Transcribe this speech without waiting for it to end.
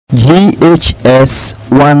GHS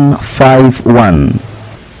 151.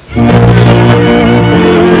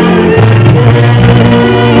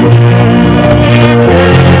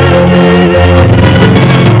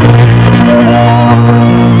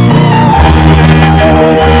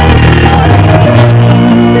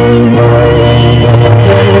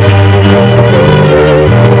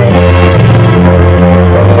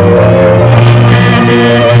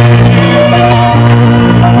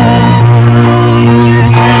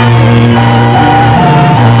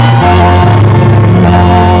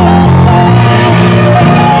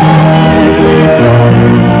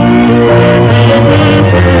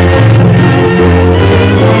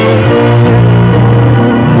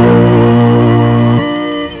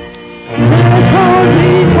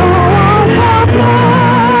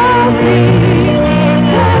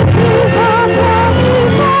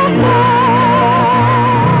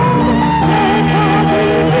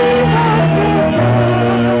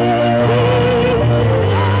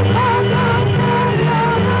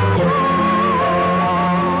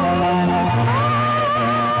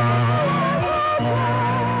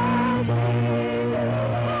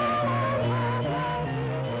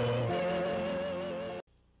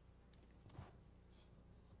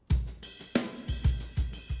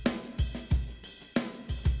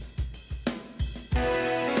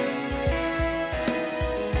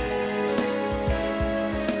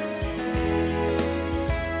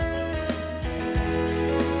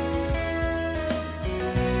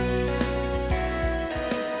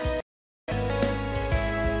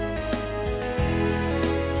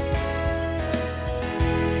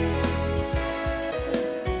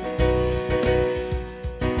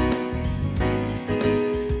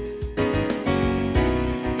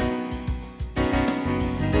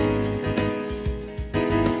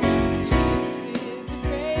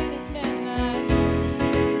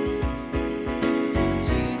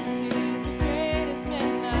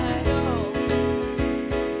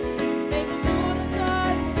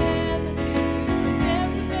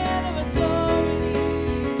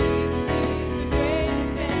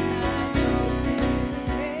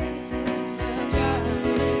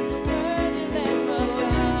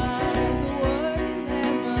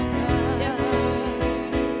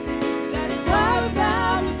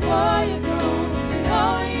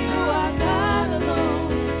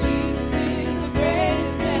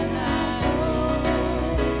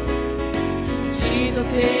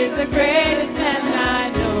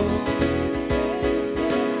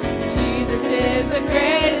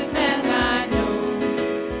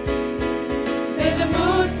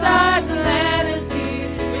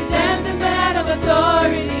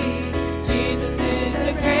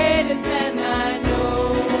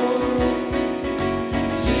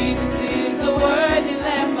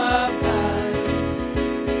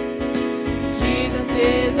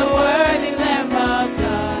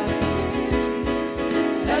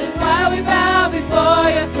 Before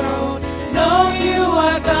your throne, know you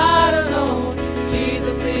are God alone.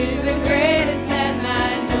 Jesus is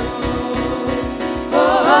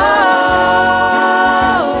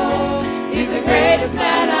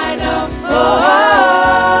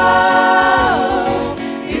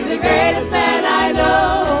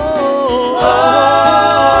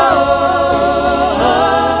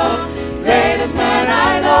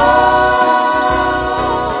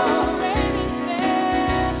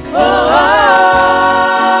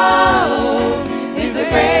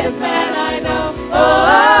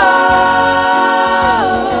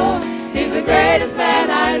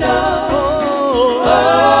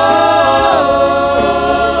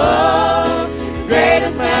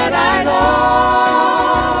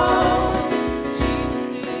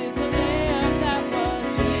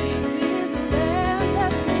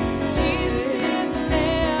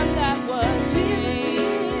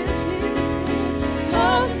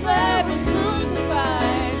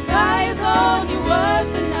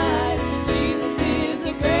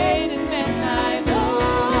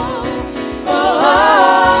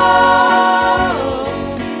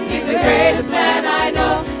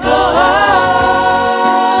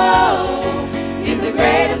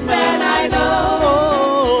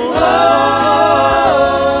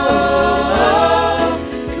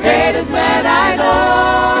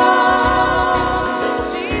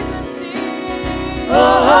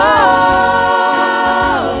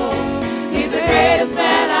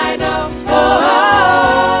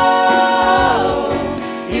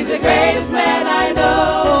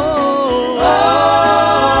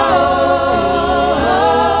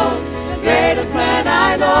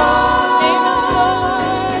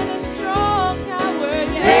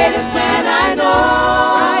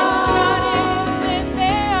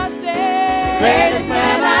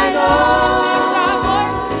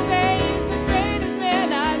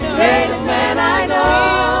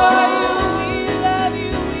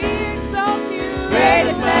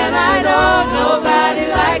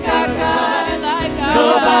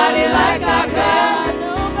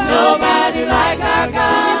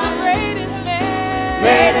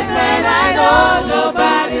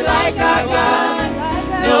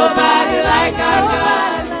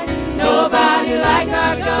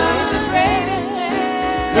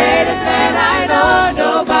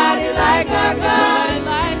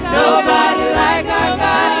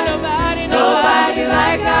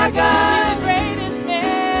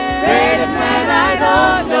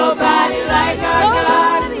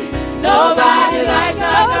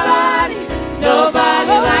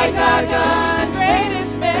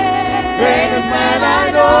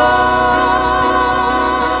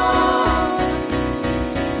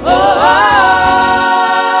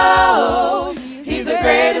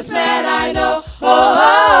greatest man I know. Oh,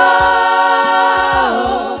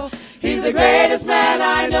 oh, oh, he's the greatest man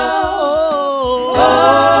I know. Oh,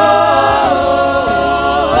 oh,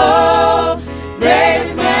 oh,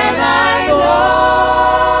 greatest man I know.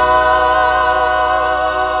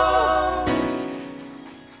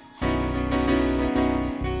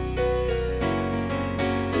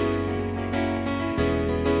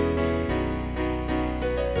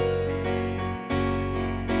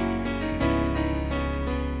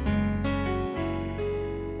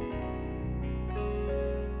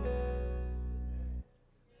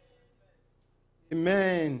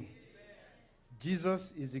 Amen.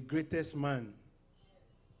 Jesus is the greatest man.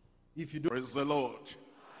 If you don't Praise the Lord.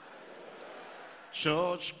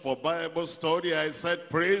 Church, for Bible study, I said,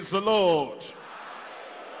 praise the Lord.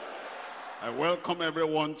 I welcome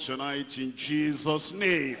everyone tonight in Jesus'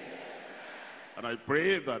 name. And I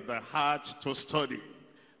pray that the heart to study,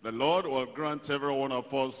 the Lord will grant every one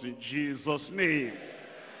of us in Jesus' name.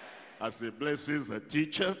 As he blesses the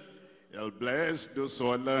teacher, he'll bless those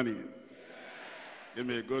who are learning. Give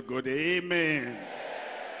me a good amen.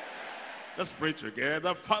 Let's pray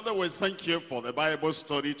together. Father, we thank you for the Bible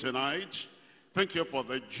study tonight. Thank you for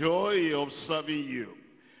the joy of serving you.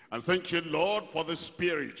 And thank you, Lord, for the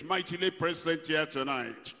Spirit mightily present here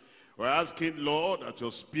tonight. We're asking, Lord, that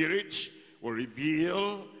your Spirit will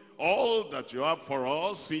reveal all that you have for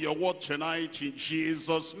us in your word tonight in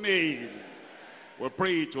Jesus' name. We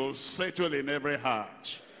pray it will settle in every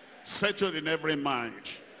heart, settle in every mind,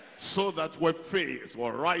 so that with faith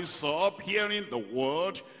will rise up, hearing the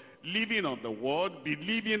word, living on the word,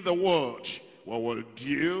 believing the word. We will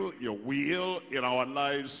do your will in our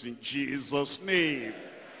lives in Jesus' name.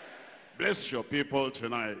 Bless your people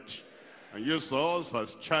tonight and use us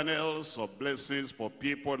as channels of blessings for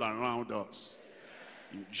people around us.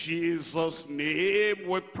 In Jesus' name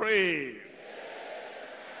we pray.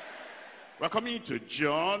 We're coming to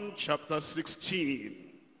John chapter 16.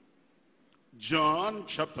 John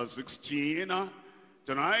chapter 16.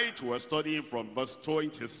 Tonight we're studying from verse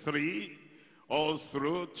 23 all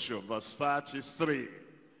through to verse 33.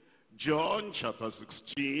 John chapter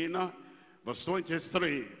 16, verse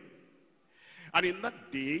 23. And in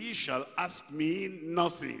that day ye shall ask me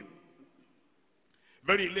nothing.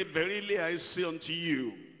 Verily, verily, I say unto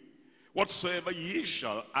you, whatsoever ye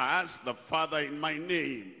shall ask the Father in my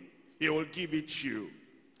name, he will give it you.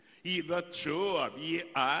 Hitherto have ye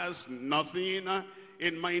asked nothing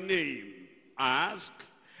in my name. Ask,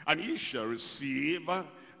 and ye shall receive,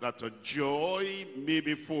 that a joy may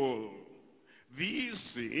be full.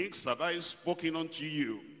 These things have I spoken unto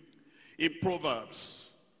you in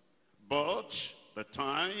Proverbs. But the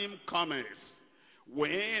time cometh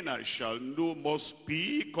when I shall no more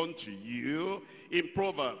speak unto you in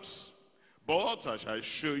Proverbs, but I shall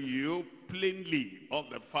show you plainly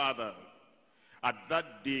of the Father. At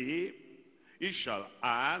that day ye shall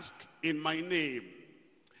ask in my name.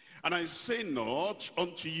 And I say not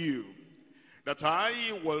unto you that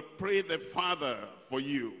I will pray the Father for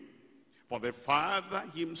you, for the Father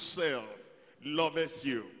himself loveth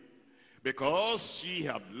you, because ye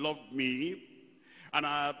have loved me, and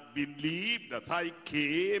I have believed that I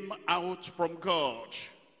came out from God.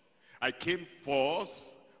 I came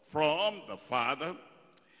forth from the Father,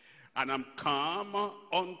 and am come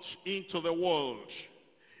into the world.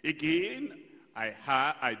 Again,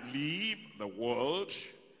 I leave the world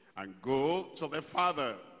and go to the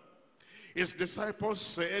Father. His disciples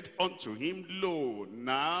said unto him, Lo,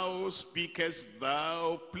 now speakest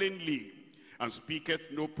thou plainly, and speakest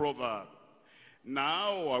no proverb.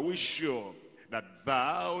 Now are we sure that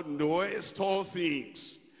thou knowest all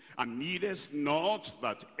things, and needest not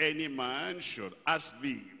that any man should ask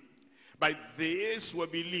thee. By this we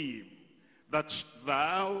believe that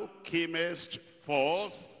thou camest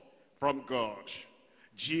forth from God.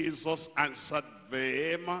 Jesus answered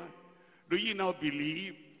them, Do ye now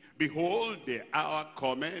believe? Behold, the hour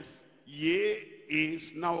cometh, yea,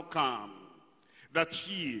 is now come, that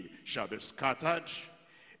ye shall be scattered,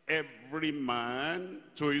 every man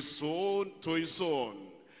to his own,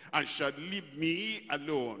 and shall leave me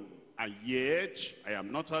alone. And yet I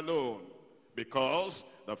am not alone, because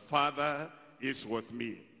the Father is with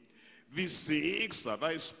me. These things have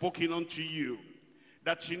I spoken unto you,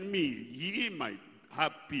 that in me ye might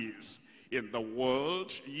have peace. In the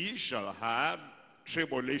world ye shall have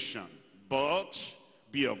tribulation, but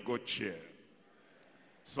be of good cheer.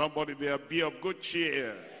 Somebody there, be of good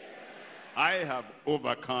cheer. I have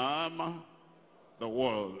overcome the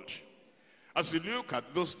world. As we look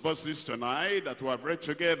at those verses tonight that we have read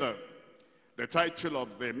together, the title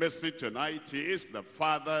of the message tonight is The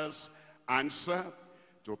Father's Answer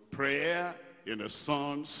to Prayer in the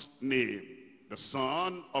Son's name. The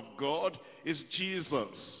Son of God is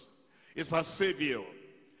Jesus. It's our Savior.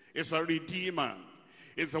 It's our Redeemer.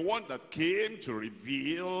 It's the one that came to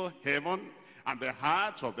reveal heaven and the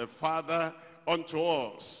heart of the Father unto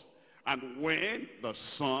us. And when the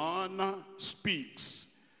Son speaks,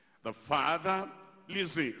 the Father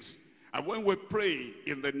listens. And when we pray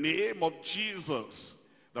in the name of Jesus,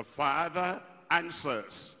 the Father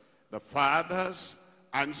answers. The Father's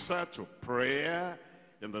answer to prayer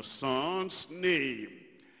in the Son's name.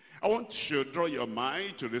 I want to draw your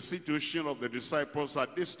mind to the situation of the disciples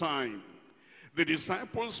at this time. The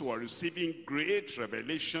disciples were receiving great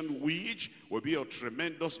revelation, which will be of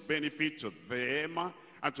tremendous benefit to them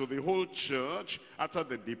and to the whole church after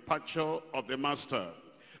the departure of the Master.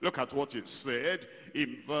 Look at what it said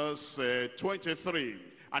in verse 23.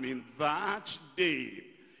 And in that day,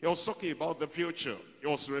 he was talking about the future. He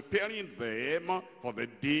was preparing them for the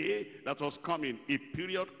day that was coming, a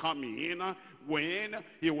period coming when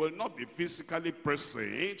he will not be physically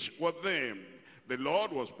present with them. The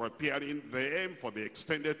Lord was preparing them for the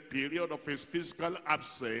extended period of his physical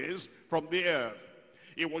absence from the earth.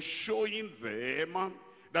 He was showing them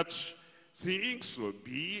that things will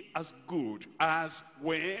be as good as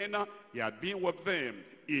when he had been with them.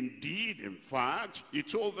 Indeed, in fact, he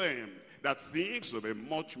told them that things will be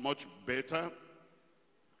much, much better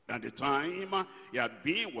than the time he had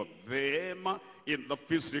been with them in the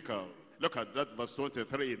physical. Look at that verse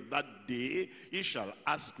 23. In that day, ye shall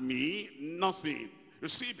ask me nothing. You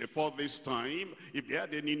see, before this time, if they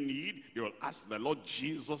had any need, they will ask the Lord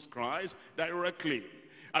Jesus Christ directly.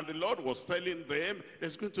 And the Lord was telling them,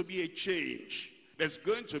 there's going to be a change. There's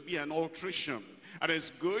going to be an alteration. And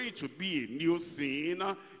there's going to be a new thing.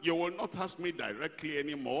 You will not ask me directly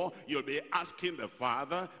anymore. You'll be asking the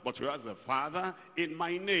Father, but you ask the Father in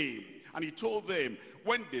my name. And he told them,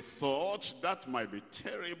 when they thought that might be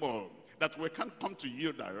terrible, that we can't come to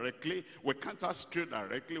you directly, we can't ask you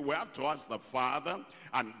directly, we have to ask the Father,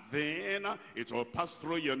 and then it will pass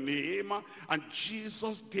through your name. And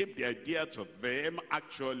Jesus gave the idea to them,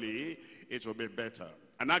 actually, it will be better.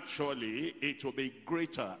 And actually, it will be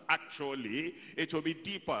greater. Actually, it will be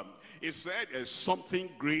deeper. He said there's something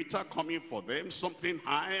greater coming for them, something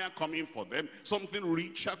higher coming for them, something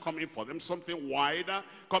richer coming for them, something wider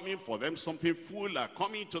coming for them, something fuller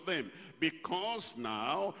coming to them. Because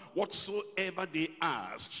now, whatsoever they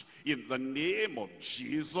asked in the name of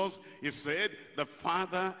Jesus, he said, the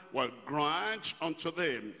Father will grant unto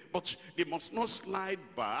them. But they must not slide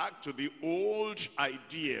back to the old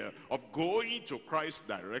idea of going to Christ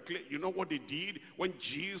directly. You know what they did? When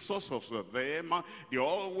Jesus was with them, they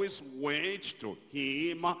always went to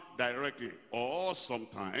him directly. Or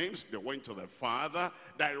sometimes they went to the Father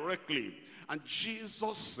directly. And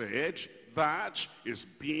Jesus said, that is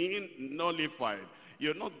being nullified.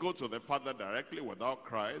 You'll not go to the Father directly without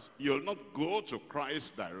Christ. You'll not go to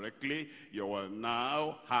Christ directly. You will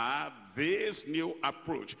now have this new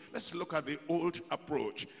approach. Let's look at the old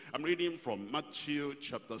approach. I'm reading from Matthew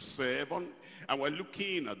chapter 7, and we're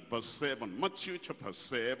looking at verse 7. Matthew chapter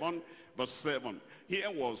 7, verse 7. Here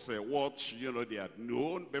was what, they had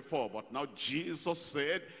known before, but now Jesus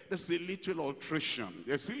said, there's a little alteration.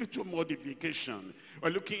 There's a little modification. We're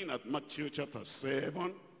looking at Matthew chapter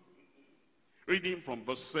 7, reading from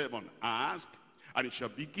verse 7. Ask, and it shall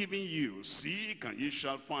be given you. Seek, and ye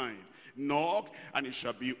shall find. Knock, and it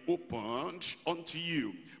shall be opened unto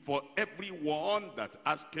you. For everyone that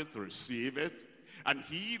asketh receiveth, and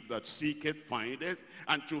he that seeketh findeth,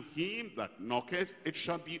 and to him that knocketh it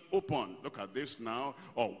shall be opened. Look at this now.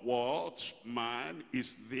 Or what man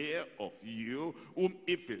is there of you, whom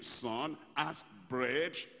if his son ask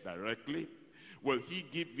bread directly, will he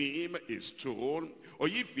give him a stone? Or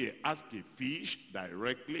if he ask a fish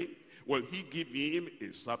directly, will he give him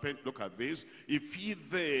a serpent? Look at this. If he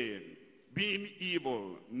then, being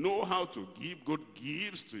evil, know how to give good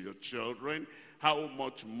gifts to your children, how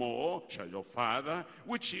much more shall your Father,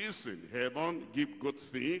 which is in heaven, give good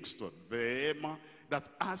things to them that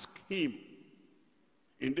ask him?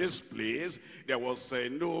 In this place, there was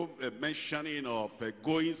no mentioning of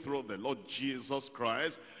going through the Lord Jesus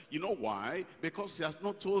Christ. You know why? Because he has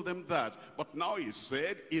not told them that. But now he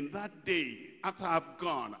said, in that day, after I've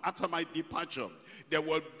gone, after my departure, there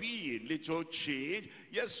will be a little change.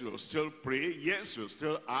 Yes, you'll still pray. Yes, you'll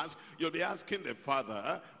still ask. You'll be asking the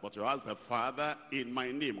Father, but you ask the Father in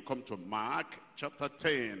my name. Come to Mark chapter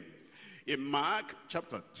 10. In Mark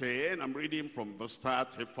chapter 10, I'm reading from verse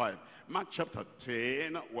 35. Mark chapter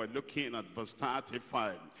 10, we're looking at verse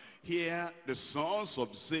 35. Here, the sons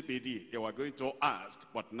of Zebedee, they were going to ask,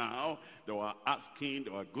 but now they were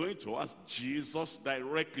going to ask Jesus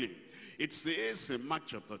directly. It says in Mark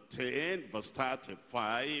chapter 10, verse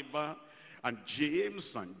 35, and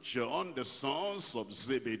James and John, the sons of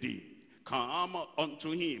Zebedee, come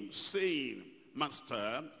unto him, saying,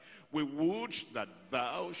 Master, we would that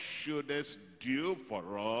thou shouldest do for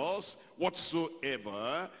us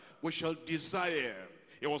whatsoever we shall desire.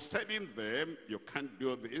 He was telling them, you can't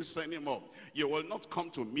do this anymore. You will not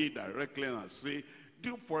come to me directly and say,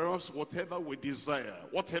 do for us whatever we desire,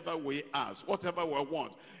 whatever we ask, whatever we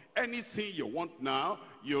want. Anything you want now,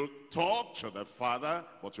 you'll talk to the Father,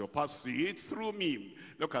 but you'll pass it through me.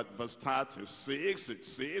 Look at verse 36. It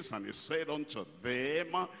says, and he said unto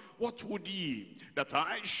them, what would ye that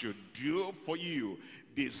I should do for you?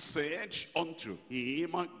 They said unto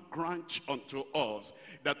him, grant unto us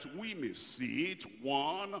that we may sit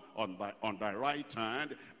one on thy right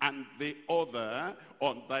hand and the other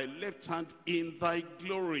on thy left hand in thy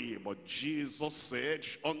glory. But Jesus said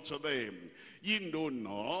unto them, ye know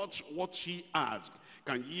not what ye ask.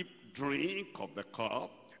 Can ye drink of the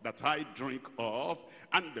cup that I drink of,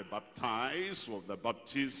 and be baptized with the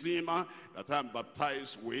baptism that I'm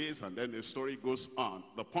baptized with? And then the story goes on.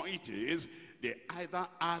 The point is, they either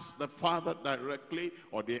ask the Father directly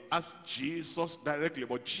or they ask Jesus directly.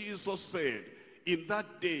 But Jesus said, in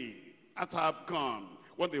that day that I have come,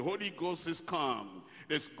 when the Holy Ghost is come,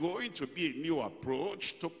 there's going to be a new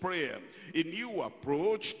approach to prayer, a new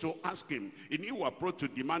approach to asking, a new approach to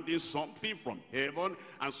demanding something from heaven,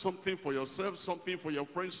 and something for yourself, something for your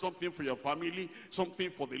friends, something for your family, something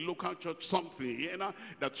for the local church, something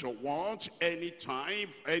that you want anytime,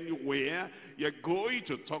 anywhere. You're going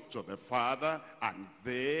to talk to the Father, and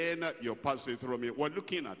then you're passing through me. We're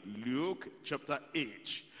looking at Luke chapter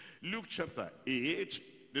 8. Luke chapter 8.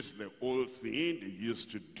 This is the old thing they used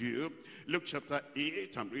to do. Luke chapter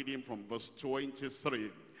 8, I'm reading from verse 23.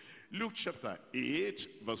 Luke chapter 8,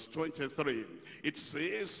 verse 23. It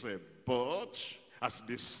says, but as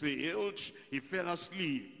they sailed, he fell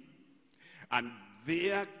asleep. And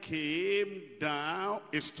there came down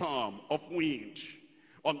a storm of wind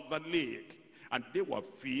on the lake, and they were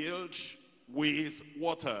filled with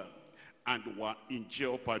water and were in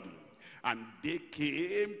jeopardy. And they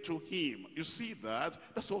came to him. You see that?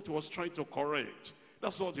 That's what he was trying to correct.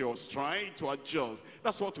 That's what he was trying to adjust.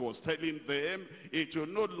 That's what he was telling them. It will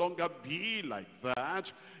no longer be like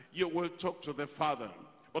that. You will talk to the Father.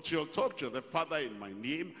 But you'll talk to the Father in my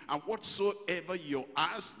name. And whatsoever you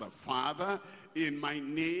ask the Father in my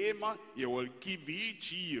name, he will give it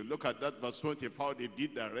to you. Look at that verse 24. They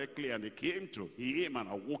did directly. And they came to him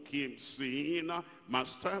and awoke him, saying,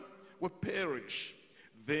 Master, we perish.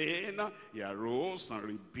 Then he arose and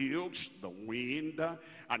rebuked the wind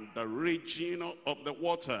and the raging of the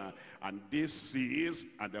water, and they ceased,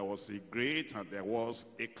 and there was a great and there was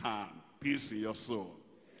a calm. Peace in your soul.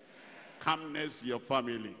 Calmness in your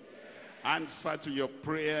family. Answer to your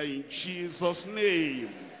prayer in Jesus'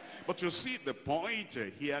 name. But you see the point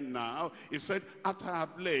here now, he said, after I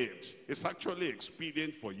have lived, it's actually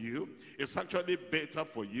expedient for you. It's actually better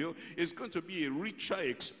for you. It's going to be a richer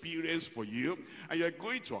experience for you. And you're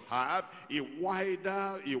going to have a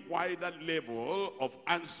wider level of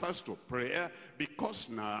answers to prayer. Because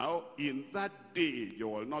now, in that day, you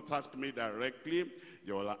will not ask me directly.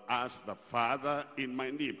 You will ask the Father in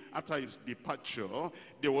my name. After his departure,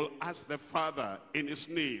 they will ask the Father in his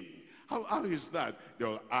name. How is that?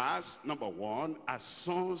 They'll ask, number one, as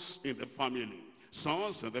sons in the family.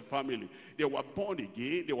 Sons in the family. They were born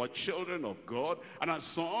again. They were children of God. And as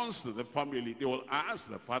sons in the family, they will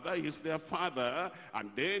ask the Father. He's their Father.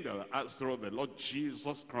 And then they'll ask through the Lord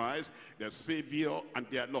Jesus Christ, their Savior and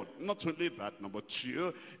their Lord. Not only that, number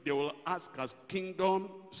two, they will ask as kingdom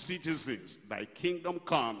citizens, thy kingdom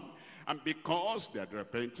come. And because they had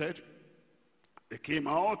repented, they came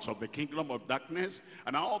out of the kingdom of darkness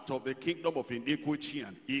and out of the kingdom of iniquity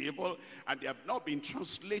and evil, and they have now been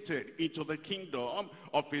translated into the kingdom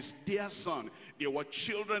of his dear Son. They were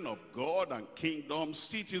children of God and kingdom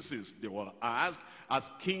citizens. They will ask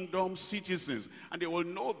as kingdom citizens, and they will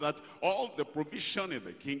know that all the provision in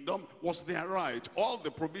the kingdom was their right. All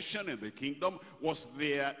the provision in the kingdom was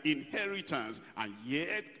their inheritance. And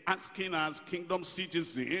yet, asking as kingdom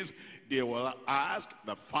citizens, they will ask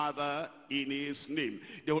the Father in his name.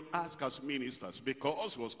 They will ask as ministers,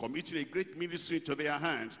 because he was committing a great ministry to their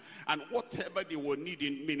hands. And whatever they will need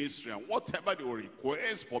in ministry and whatever they will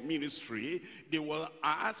request for ministry, they will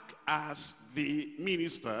ask as the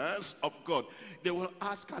ministers of God. They will will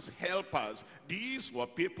ask as helpers. These were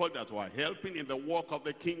people that were helping in the work of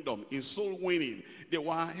the kingdom, in soul winning. They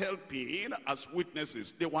were helping as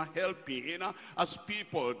witnesses. They were helping as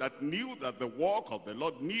people that knew that the work of the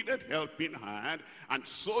Lord needed helping hand, and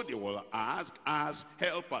so they will ask as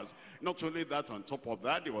helpers. Not only that, on top of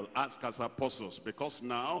that, they will ask as apostles, because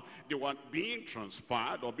now they were being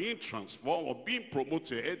transferred or being transformed or being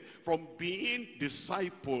promoted from being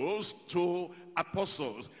disciples to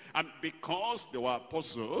apostles. And because they were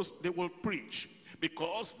apostles, they will preach.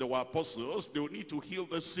 Because they were apostles, they will need to heal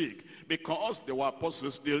the sick. Because they were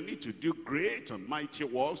apostles, they'll need to do great and mighty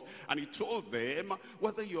works. And he told them,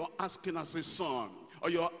 whether you're asking as a son, or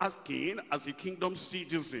you're asking as a kingdom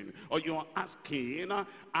citizen, or you're asking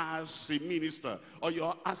as a minister, or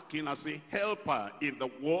you're asking as a helper in the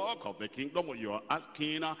work of the kingdom, or you're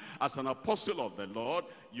asking as an apostle of the Lord,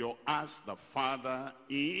 you ask the Father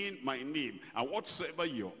in my name. And whatsoever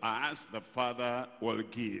you ask, the Father will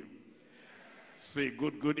give. Say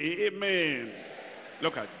good, amen.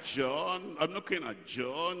 Look at John. I'm looking at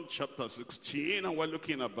John chapter 16, and we're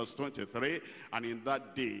looking at verse 23. And in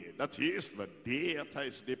that day, that is the day after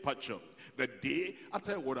his departure, the day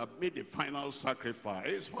after he would have made the final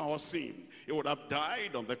sacrifice for our sin, he would have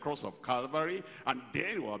died on the cross of Calvary, and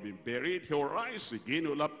then he would have been buried. He will rise again. He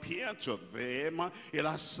will appear to them. He'll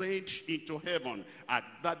ascend into heaven. At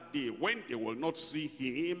that day, when they will not see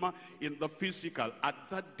him in the physical, at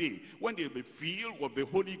that day, when they'll be filled with the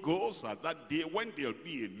Holy Ghost, at that day, when they'll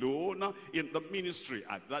be alone in the ministry,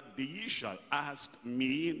 at that day, ye shall ask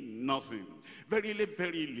me nothing. Verily,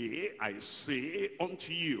 verily, I say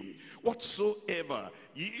unto you, whatsoever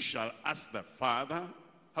ye shall ask the Father.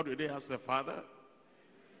 How do they ask the Father?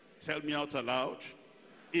 Tell me out aloud.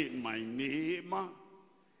 In my name,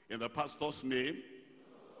 in the pastor's name,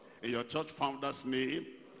 in your church founder's name,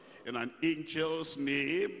 in an angel's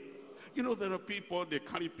name. You know, there are people, they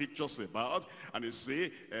carry pictures about, and they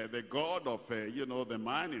say, the God of, the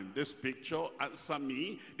man in this picture, answer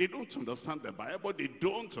me. They don't understand the Bible. They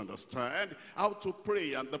don't understand how to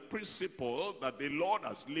pray and the principle that the Lord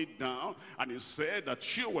has laid down. And he said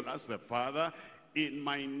that you will ask the Father in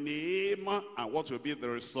my name, and what will be the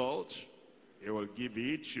result? He will give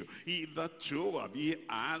it to you. Hitherto have ye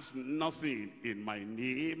asked nothing in my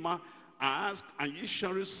name. Ask, and ye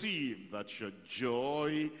shall receive, that your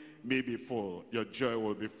joy may be full. Your joy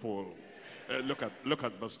will be full. Look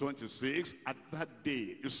at verse 26. At that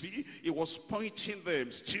day, you see, he was pointing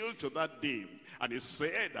them still to that day. And he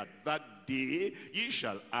said, at that day, ye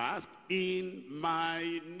shall ask in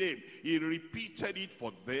my name. He repeated it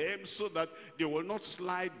for them so that they will not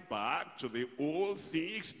slide back to the old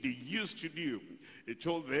things they used to do. He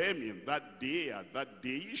told them, in that day, at that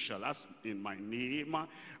day, ye shall ask in my name.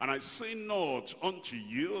 And I say not unto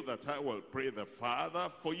you that I will pray the Father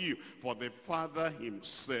for you. For the Father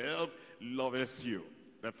himself loveth you.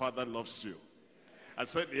 The Father loves you. I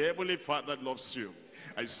said, the Heavenly Father loves you.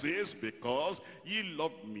 I says, because ye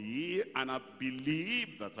loved me, and I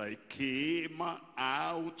believe that I came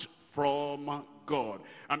out from God.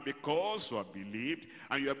 And because you have believed,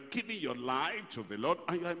 and you have given your life to the Lord,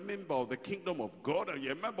 and you are a member of the kingdom of God, and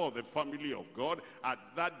you're a member of the family of God, at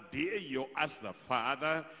that day you ask the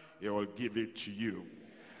Father, he will give it to you.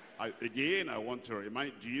 Again, I want to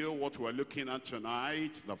remind you what we're looking at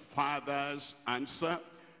tonight, the Father's answer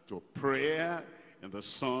to prayer in the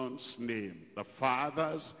Son's name. The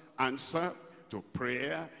Father's answer to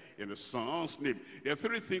prayer in the Son's name. There are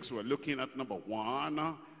three things we're looking at. Number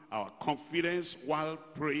one, our confidence while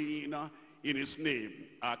praying in his name.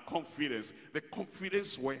 Our confidence, the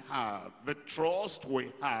confidence we have, the trust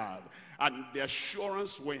we have, and the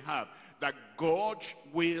assurance we have that God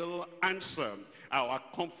will answer. Our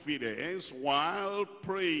confidence while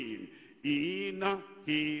praying in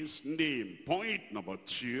his name. Point number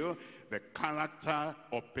two, the character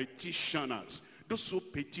of petitioners. Those who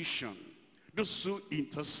petition, those who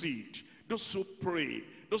intercede, those who pray,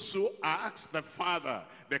 those who ask the Father.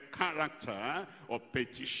 The character of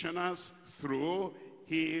petitioners through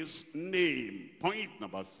his name. Point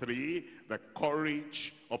number three, the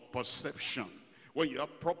courage of perception. When you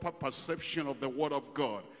have proper perception of the word of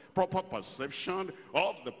God, proper perception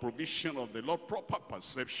of the provision of the Lord, proper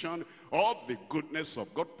perception of the goodness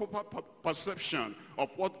of God, proper perception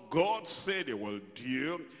of what God said he will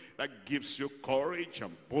do, that gives you courage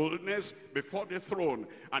and boldness before the throne.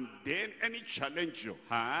 And then any challenge you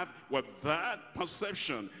have with that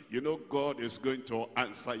perception, you know God is going to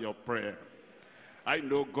answer your prayer. I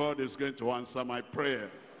know God is going to answer my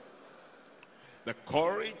prayer. The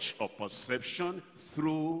courage of perception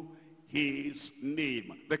through his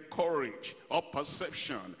name. The courage of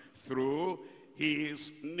perception through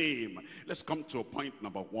his name. Let's come to point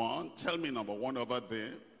number one. Tell me number one over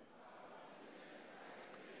there.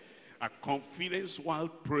 A confidence while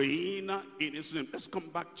praying in his name. Let's come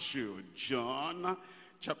back to John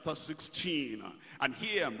chapter 16. And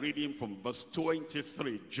here I'm reading from verse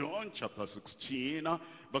 23. John chapter 16,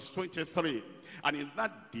 verse 23. And in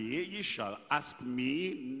that day ye shall ask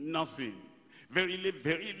me nothing. Verily,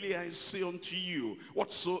 verily, I say unto you,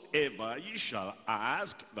 whatsoever ye shall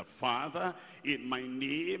ask the Father in my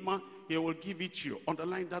name, he will give it you.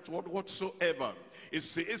 Underline that word, whatsoever. It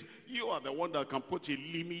says, you are the one that can put a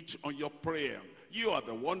limit on your prayer. You are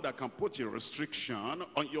the one that can put a restriction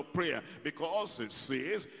on your prayer, because it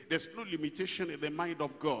says there's no limitation in the mind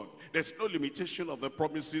of God. There's no limitation of the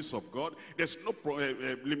promises of God. There's no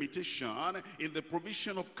limitation in the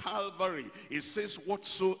provision of Calvary. It says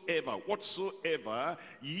whatsoever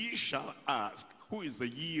ye shall ask. Who is the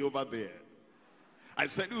ye over there? I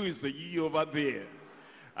said, who is the ye over there?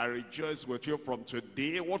 I rejoice with you from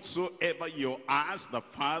today. Whatsoever you ask the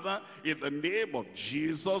Father in the name of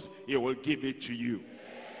Jesus, he will give it to you.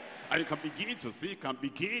 And you can begin to think and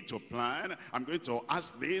begin to plan. I'm going to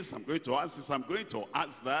ask this, I'm going to ask this, I'm going to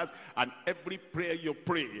ask that. And every prayer you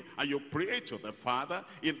pray, and you pray to the Father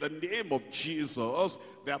in the name of Jesus,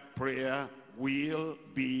 that prayer will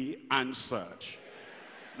be answered.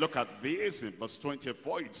 Look at this in verse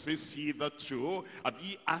 24. It says, hitherto have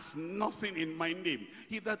ye asked nothing in my name.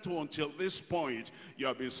 Hitherto, until this point, you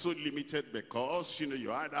have been so limited because, you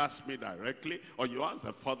had asked me directly, or you asked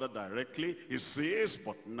the Father directly. It says,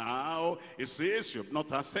 but now, it says, you have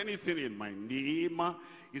not asked anything in my name.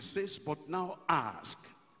 It says, but now ask.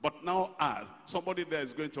 But now ask. Somebody there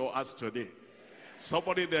is going to ask today.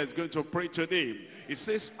 Somebody there is going to pray today. It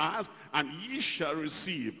says, ask, and ye shall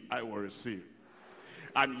receive. I will receive.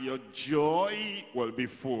 And your joy will be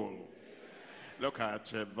full. Look at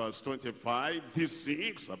verse 25. These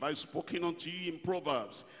things have I spoken unto you in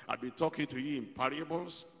Proverbs. I've been talking to you in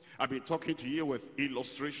parables. I've been talking to you with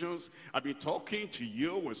illustrations. I've been talking to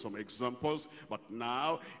you with some examples. But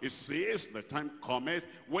now it says, the time cometh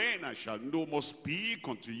when I shall no more speak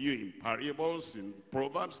unto you in parables, in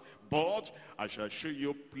Proverbs, but I shall show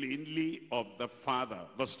you plainly of the Father.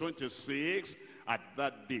 Verse 26. At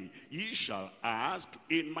that day ye shall ask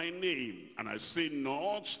in my name, and I say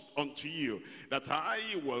not unto you that I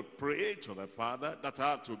will pray to the Father, that I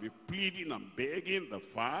have to be pleading and begging the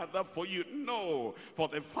Father for you. No, for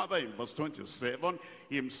the Father in verse 27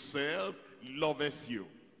 himself loveth you.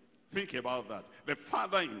 Think about that. The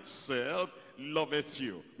Father himself loveth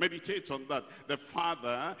you. Meditate on that. The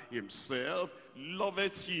Father himself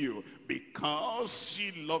loveth you because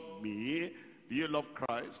he loved me. Do you love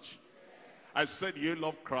Christ? I said, you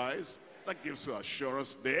love Christ. That gives you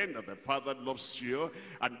assurance then that the Father loves you.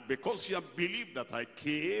 And because you have believed that I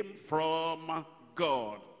came from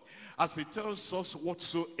God. As he tells us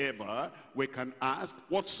whatsoever we can ask,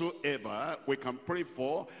 whatsoever we can pray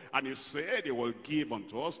for. And he said he will give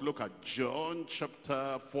unto us. Look at John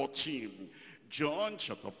chapter 14. John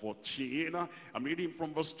chapter 14. I'm reading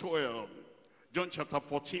from verse 12. John chapter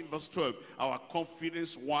 14 verse 12. Our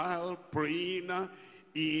confidence while praying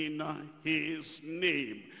in his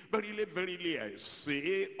name. Verily, verily, I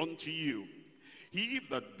say unto you, he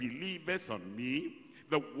that believeth on me,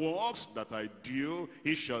 the works that I do,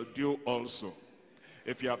 he shall do also.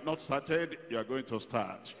 If you have not started, you are going to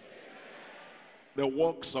start. The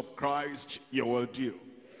works of Christ you will do.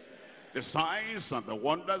 The signs and the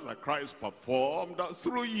wonders that Christ performed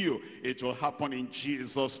through you, it will happen in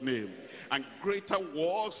Jesus' name. And greater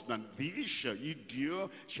works than these shall ye do,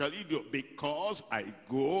 because I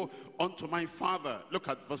go unto my Father. Look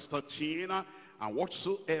at verse 13. And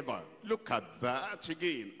whatsoever, look at that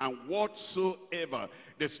again. And whatsoever,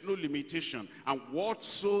 there's no limitation. And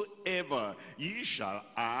whatsoever ye shall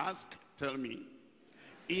ask, tell me,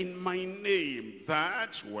 in my name,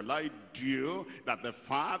 that will I do, that the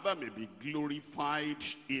Father may be glorified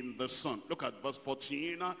in the Son. Look at verse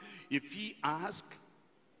 14. If ye ask,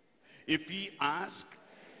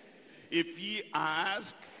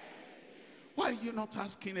 why are you not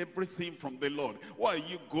asking everything from the Lord? Why are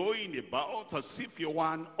you going about as if you were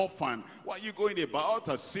an orphan? Why are you going about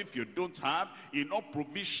as if you don't have enough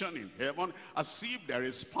provision in heaven? As if there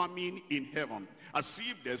is famine in heaven. As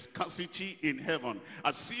if there's scarcity in heaven.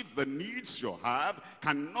 As if the needs you have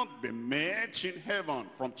cannot be met in heaven.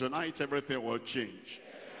 From tonight, everything will change.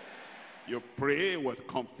 You pray with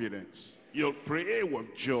confidence. You'll pray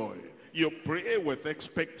with joy. You pray with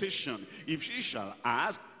expectation. If ye shall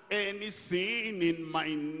ask anything in my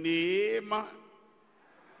name,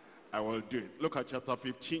 I will do it. Look at chapter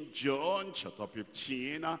 15, John chapter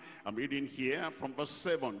 15. I'm reading here from verse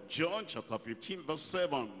 7. John chapter 15, verse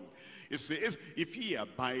 7. It says, if ye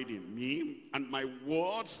abide in me, and my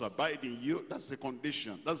words abide in you, that's the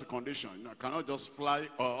condition. That's the condition. You cannot just fly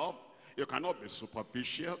off. You cannot be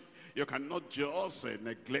superficial. You cannot just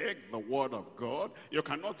neglect the word of God. You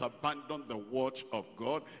cannot abandon the word of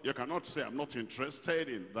God. You cannot say, I'm not interested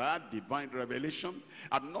in that divine revelation.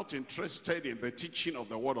 I'm not interested in the teaching of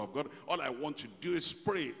the word of God. All I want to do is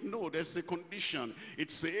pray. No, there's a condition. It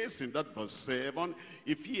says in that verse 7,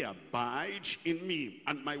 if ye abide in me,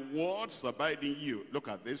 and my words abide in you. Look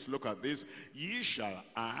at this, look at this. Ye shall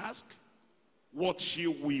ask what ye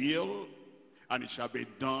will, and it shall be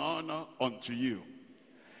done unto you.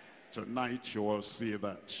 Tonight you will see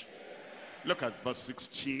that. Look at verse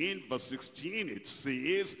 16. Verse 16, it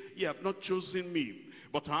says, ye have not chosen me,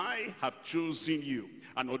 but I have chosen you,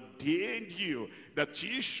 and ordained you, that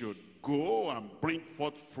ye should go and bring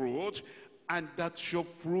forth fruit, and that your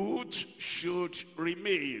fruit should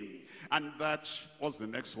remain. And that, what's the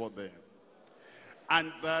next word there?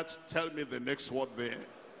 And that, tell me the next word there.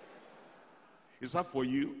 Is that for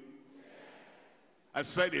you? I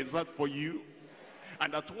said, is that for you?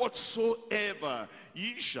 And that whatsoever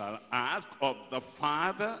ye shall ask of the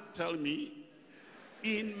Father, tell me,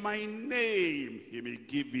 in my name, he may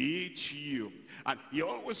give it to you. And he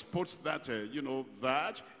always puts that,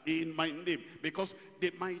 that in my name, because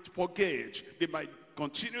they might forget. They might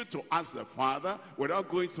continue to ask the Father without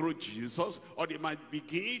going through Jesus, or they might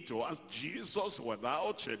begin to ask Jesus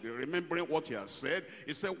without remembering what he has said.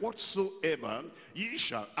 He said, whatsoever ye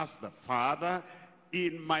shall ask the Father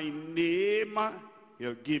in my name,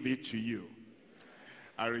 he'll give it to you.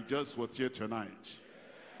 I rejoice with you tonight.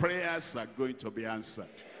 Prayers are going to be answered.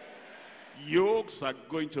 Yokes are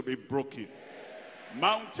going to be broken.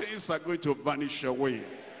 Mountains are going to vanish away.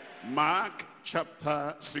 Mark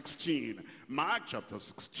chapter 16. Mark chapter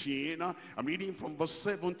 16. I'm reading from verse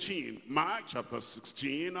 17. Mark chapter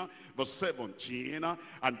 16, verse 17.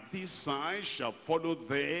 And these signs shall follow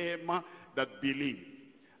them that believe.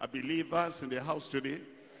 Are believers in the house today?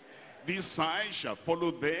 These signs shall follow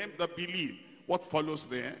them that believe. What follows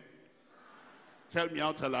there? Tell me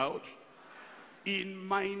out aloud. In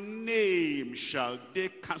my name shall they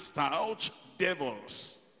cast out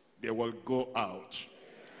devils. They will go out.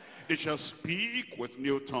 They shall speak with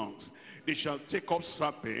new tongues. They shall take up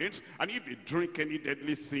serpents. And if they drink any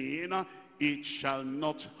deadly thing, it shall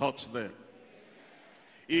not hurt them.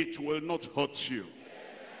 It will not hurt you.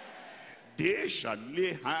 They shall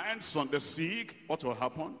lay hands on the sick. What will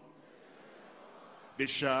happen? They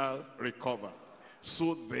shall recover.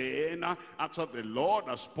 So then, after the Lord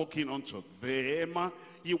has spoken unto them,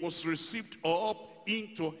 he was received up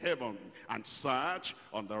into heaven and sat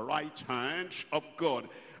on the right hand of God.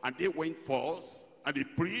 And they went forth and they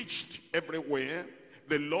preached everywhere,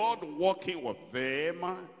 the Lord walking with them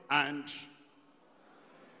and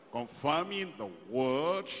confirming the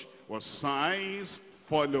word with signs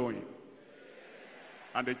following.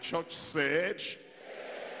 And the church said,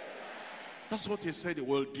 that's what he said he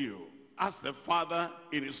will do. Ask the Father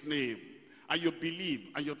in his name, and you believe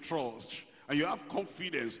and you trust and you have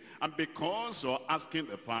confidence, and because you're asking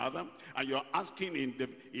the Father and you're asking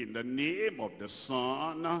in the name of the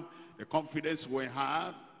Son, the confidence we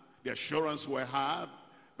have, the assurance we have,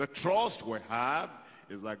 the trust we have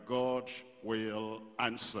is that God will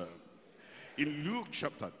answer. In Luke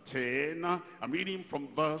chapter 10, I'm reading from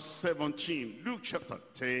verse 17. Luke chapter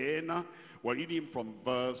 10, we're reading from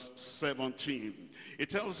verse 17. It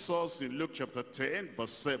tells us in Luke chapter 10,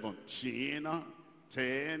 verse 17,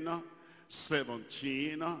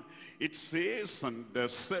 17, it says, and the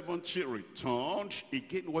 70 returned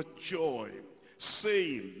again with joy,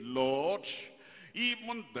 saying, Lord,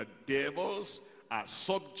 even the devils are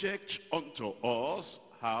subject unto us.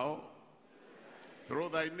 How? Through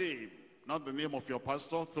thy name. Not the name of your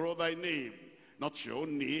pastor, through thy name. Not your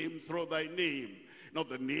own name, through thy name. Not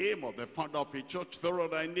the name of the founder of a church, through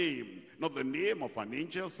thy name. Not the name of an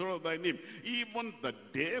angel, through thy name. Even the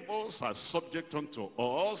devils are subject unto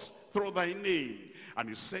us through thy name. And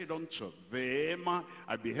he said unto them,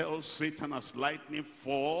 I beheld Satan as lightning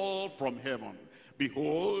fall from heaven.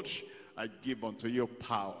 Behold, I give unto you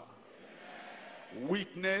power.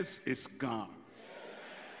 Weakness is gone.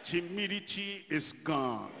 Timidity is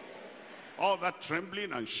gone. All that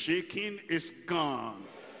trembling and shaking is gone.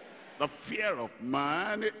 The fear of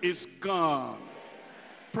man is gone.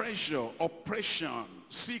 Pressure, oppression,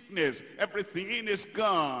 sickness, everything is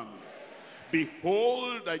gone.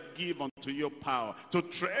 Behold, I give unto you power to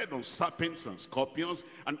tread on serpents and scorpions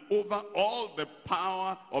and over all the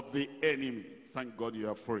power of the enemy. Thank God you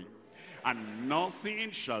are free. and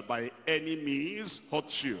nothing shall by any means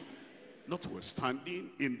hurt you.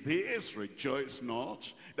 Notwithstanding, in this rejoice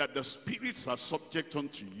not that the spirits are subject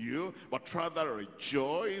unto you, but rather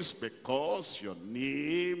rejoice because your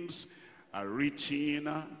names are written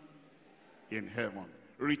in heaven.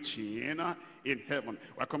 Written in heaven.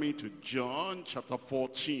 We're coming to John chapter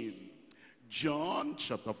 14. John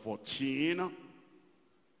chapter 14.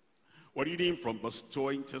 We're reading from verse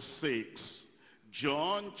 26.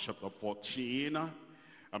 John chapter 14.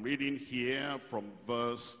 I'm reading here from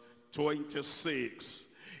verse 26.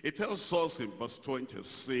 It tells us in verse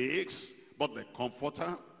 26, but the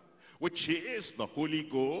Comforter, which is the Holy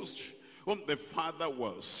Ghost, whom the Father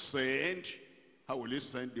will send. How will he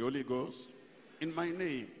send the Holy Ghost? In my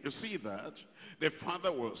name. You see that? The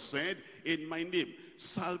Father will send in my name.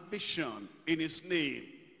 Salvation in his name.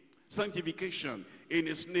 Sanctification in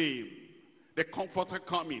his name. The Comforter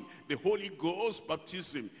coming. The Holy Ghost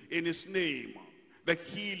baptism in his name. The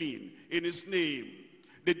healing in his name.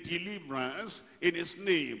 The deliverance in his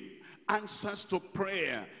name. Answers to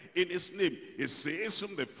prayer in his name. It says,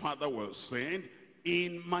 whom the Father will send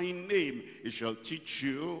in my name. He shall teach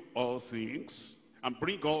you all things, and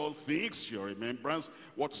bring all things to your remembrance,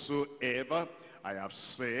 whatsoever I have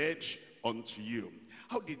said unto you.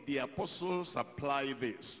 How did the apostles apply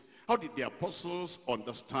this? How did the apostles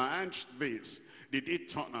understand this? Did they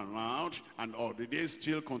turn around or did they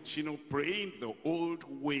still continue praying the old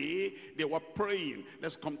way they were praying?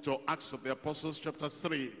 Let's come to Acts of the Apostles chapter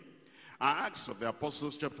 3. Acts of the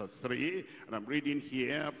Apostles chapter 3, and I'm reading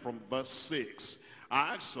here from verse 6.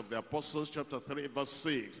 Acts of the Apostles chapter 3 verse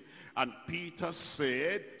 6. And Peter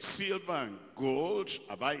said, silver and gold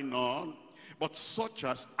have I none, but such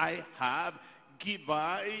as I have give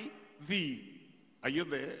I thee. Are you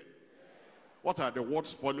there? What are the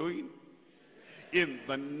words following? In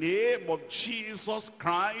the name of Jesus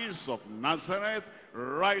Christ of Nazareth,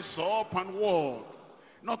 rise up and walk.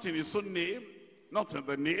 Not in his own name, not in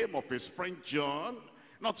the name of his friend John,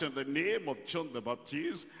 not in the name of John the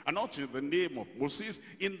Baptist, and not in the name of Moses,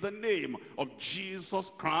 in the name of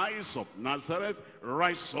Jesus Christ of Nazareth,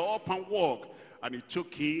 rise up and walk. And he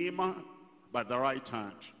took him by the right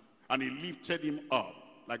hand, and he lifted him up,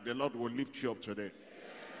 like the Lord will lift you up today.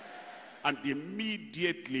 And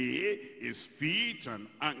immediately his feet and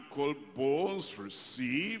ankle bones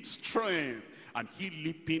received strength, and he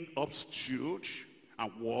leaping up stood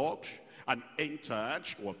and walked, and entered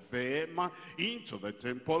with them into the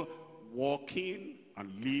temple, walking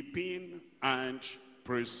and leaping and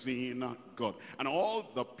praising God. And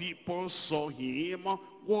all the people saw him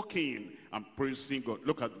walking and praising God.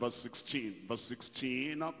 Look at verse 16. Verse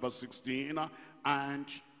 16. Verse 16. And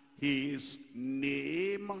his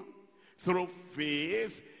name, through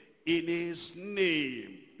faith in his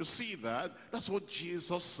name. You see that? That's what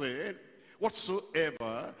Jesus said.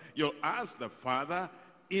 Whatsoever you'll ask the Father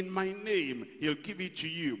in my name, he'll give it to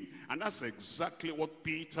you. And that's exactly what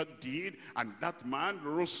Peter did. And that man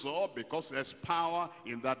rose up because there's power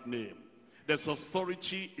in that name. There's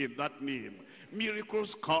authority in that name.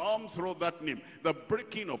 Miracles come through that name. The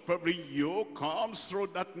breaking of every yoke comes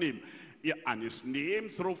through that name. Yeah, and his name,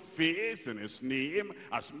 through faith in his name,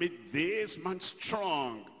 has made this man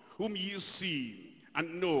strong, whom you see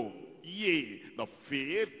and know. Yea, the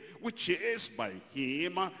faith which is by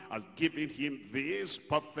him has given him this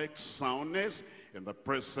perfect soundness in the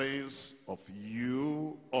presence of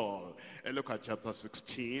you all. And look at chapter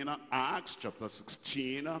 16, Acts chapter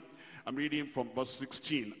 16. I'm reading from verse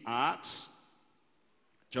 16. Acts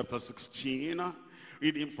chapter 16.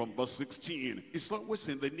 Reading from verse 16. It's always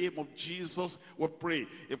in the name of Jesus we pray.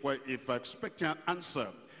 If we're expecting an answer,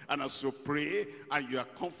 and as you pray and you are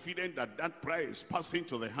confident that that prayer is passing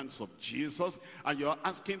to the hands of Jesus, and you're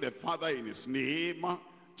asking the Father in his name,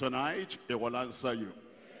 tonight he will answer you.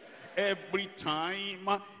 Every time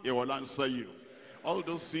he will answer you. All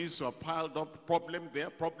those things you are piled up, problem there,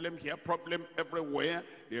 problem here, problem everywhere,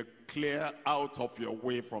 they're clear out of your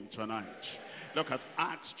way from tonight. Look at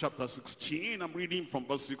Acts chapter 16. I'm reading from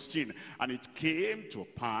verse 16. And it came to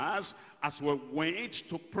pass, as we went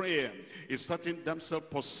to prayer, a certain damsel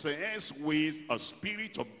possessed with a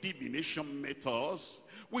spirit of divination met us,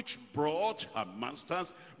 which brought her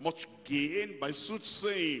masters much gain by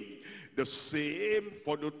soothsaying. The same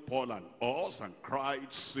followed Paul and us, and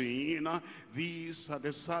cried, saying, these are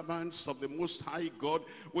the servants of the Most High God,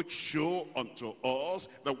 which show unto us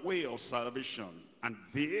the way of salvation. And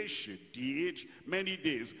this she did many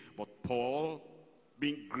days. But Paul,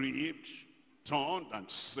 being grieved, turned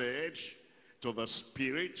and said to the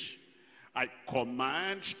Spirit, I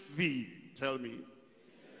command thee, tell me,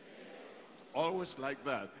 Always like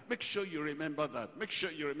that. Make sure you remember that. Make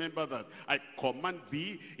sure you remember that. I command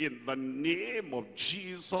thee in the name of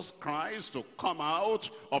Jesus Christ to come out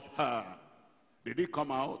of her. Did he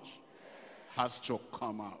come out? Has to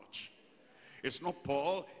come out. It's not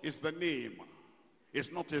Paul, it's the name.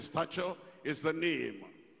 It's not his stature, it's the name.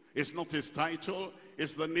 It's not his title,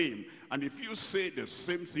 it's the name. And if you say the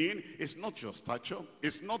same thing, it's not your stature,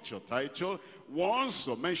 it's not your title. Once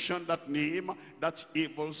you mention that name, that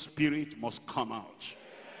evil spirit must come out.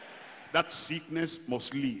 That sickness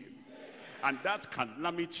must leave. And that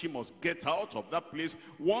calamity must get out of that place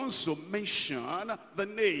once you mention the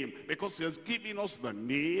name. Because he has given us the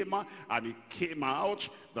name, and it came out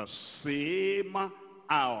the same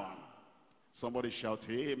hour. Somebody shout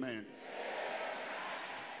amen.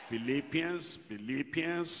 Philippians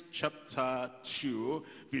chapter 2.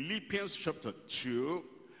 Philippians chapter 2.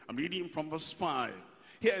 I'm reading from verse 5.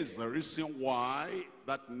 Here is the reason why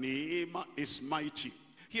that name is mighty.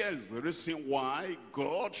 Here is the reason why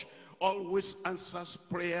God always answers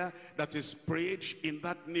prayer that is prayed in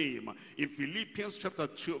that name. In Philippians chapter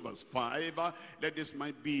 2 verse 5, let this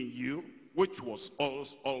might be in you, which was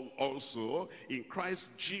also in Christ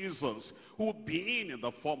Jesus, who being in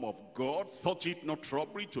the form of God, thought it not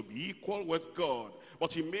robbery to be equal with God,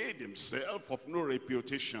 but he made himself of no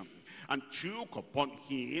reputation, and took upon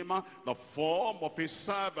him the form of a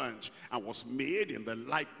servant, and was made in the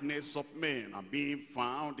likeness of men. And being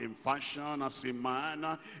found in fashion as a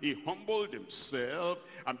man, he humbled himself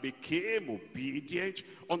and became obedient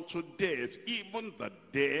unto death, even the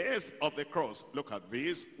death of the cross. Look at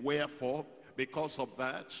this. Wherefore, because of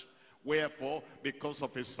that, wherefore, because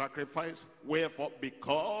of his sacrifice, wherefore,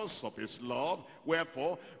 because of his love,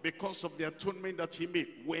 wherefore, because of the atonement that he made,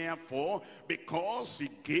 wherefore, because he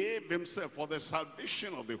gave himself for the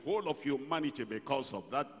salvation of the whole of humanity, because of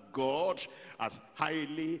that, God has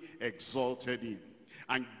highly exalted him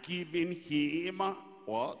and given him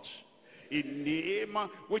what? A name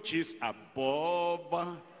which is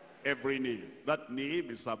above every name. That name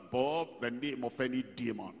is above the name of any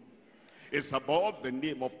demon. It's above the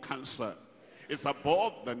name of cancer. It's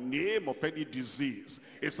above the name of any disease.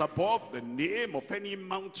 It's above the name of any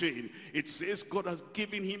mountain. It says God has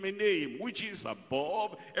given him a name which is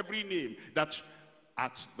above every name. That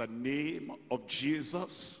at the name of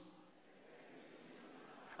Jesus,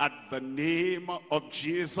 at the name of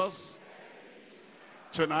Jesus,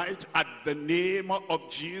 tonight at the name of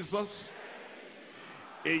Jesus,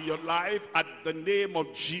 in your life at the name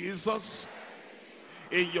of Jesus,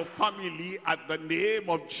 in your family at the name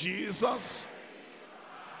of Jesus,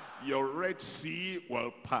 your Red Sea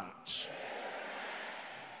will part.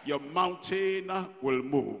 Your mountain will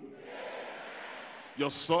move.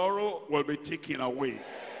 Your sorrow will be taken away.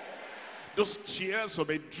 Those tears will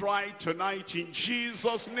be dried tonight in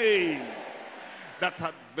Jesus' name. That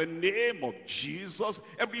at the name of Jesus,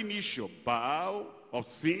 every knee shall bow, of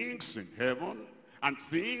things in heaven and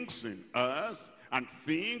things in earth and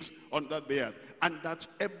things under the earth, and that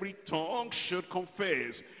every tongue should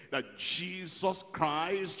confess that Jesus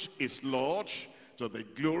Christ is Lord, to the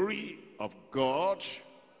glory of God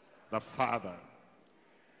the Father.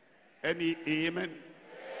 Any amen?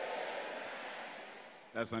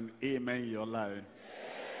 There's an amen in your life.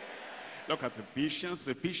 Look at Ephesians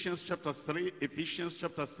chapter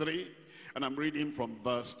 3, and I'm reading from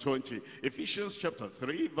verse 20. Ephesians chapter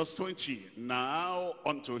 3, verse 20. Now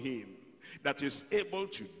unto him that is able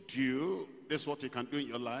to do, this is what he can do in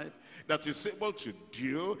your life, that is able to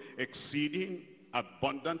do exceeding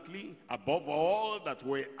abundantly above all that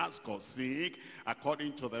we ask or think,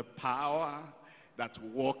 according to the power that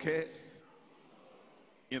worketh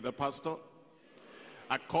in the pastor,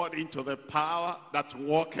 according to the power that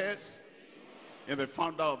worketh in the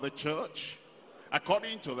founder of the church,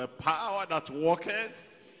 according to the power that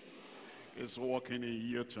worketh, is working in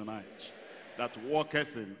you tonight, that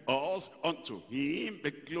worketh in us. Unto him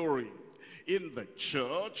the glory in the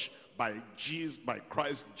church by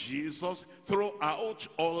Christ Jesus throughout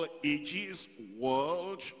all ages,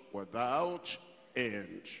 world without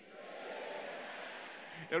end.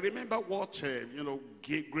 And remember what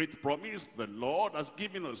great promise the Lord has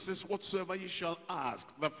given us. Says, whatsoever ye shall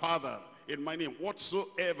ask the Father in my name,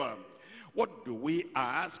 whatsoever. What do we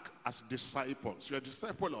ask as disciples? You're a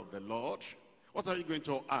disciple of the Lord. What are you going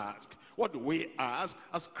to ask? What do we ask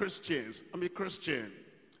as Christians? I'm a Christian.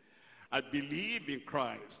 I believe in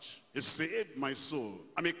Christ. He saved my soul.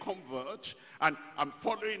 I'm a convert, and I'm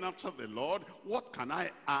following after the Lord. What can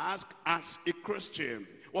I ask as a Christian?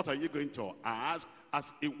 What are you going to ask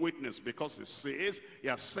as a witness? Because it says he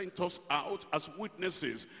has sent us out as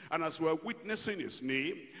witnesses. And as we're witnessing his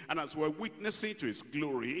name, and as we're witnessing to his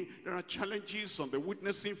glory, there are challenges on the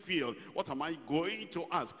witnessing field. What am I going to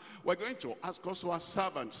ask? We're going to ask also as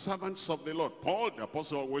servants of the Lord. Paul, the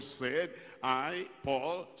apostle, always said, I,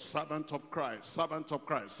 Paul, servant of Christ, servant of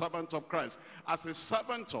Christ, servant of Christ. As a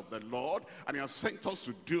servant of the Lord, and he has sent us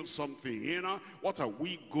to do something, what are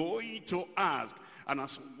we going to ask? And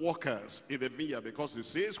as workers in the vineyard, because it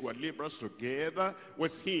says we're laborers together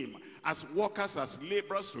with him. As workers, as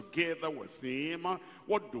laborers together with him,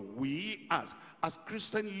 what do we ask? As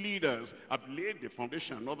Christian leaders have laid the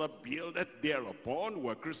foundation, another builded thereupon.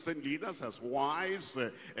 We're Christian leaders, as wise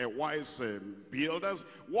builders.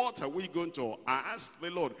 What are we going to ask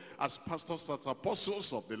the Lord? As pastors, as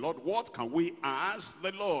apostles of the Lord, what can we ask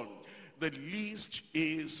the Lord? The list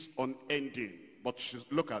is unending. But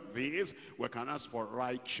look at this. We can ask for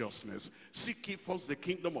righteousness. Seek ye first the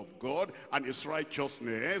kingdom of God and his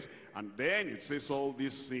righteousness. And then it says all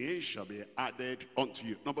these things shall be added unto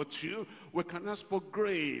you. Number two, we can ask for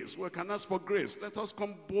grace. We can ask for grace. Let us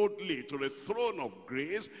come boldly to the throne of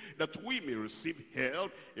grace that we may receive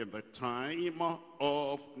help in the time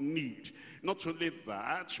of need. Not only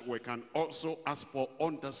that, we can also ask for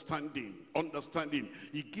understanding. Understanding.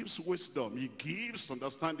 He gives wisdom. He gives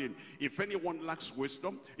understanding. If anyone lacks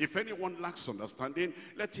wisdom, if anyone lacks understanding,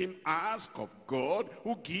 let him ask of God,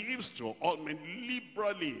 who gives to all men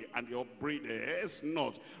liberally, and he upbraideth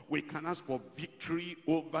not. We can ask for victory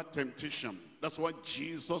over temptation. That's why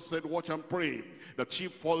Jesus said, watch and pray, that ye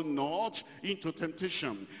fall not into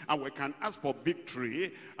temptation. And we can ask for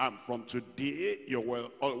victory, and from today you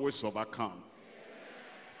will always overcome.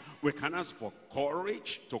 We can ask for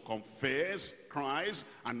courage to confess Christ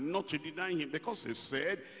and not to deny him, because he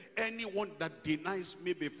said, anyone that denies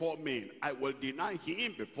me before men, I will deny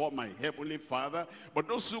him before my heavenly Father. But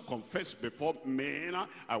those who confess before men,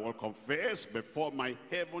 I will confess before my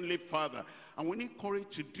heavenly Father. And we need courage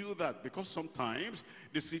to do that, because sometimes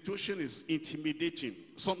the situation is intimidating.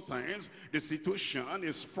 Sometimes the situation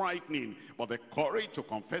is frightening. But the courage to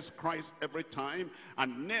confess Christ every time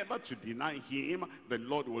and never to deny him, the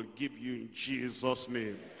Lord will give you in Jesus'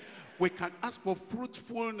 name. We can ask for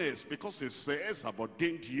fruitfulness, because it says, I've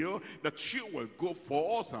ordained you that you will go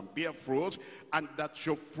forth and bear fruit, and that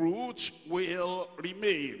your fruit will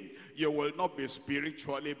remain. You will not be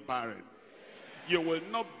spiritually barren. You will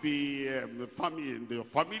not be in your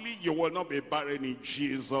family, you will not be barren in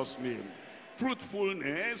Jesus' name.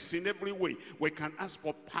 Fruitfulness in every way. We can ask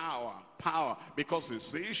for power, because it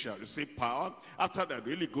says, you shall receive power after the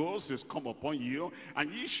Holy Ghost is come upon you,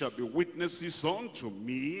 and ye shall be witnesses unto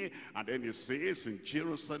me. And then it says, in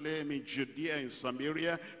Jerusalem, in Judea, in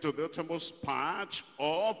Samaria, to the uttermost part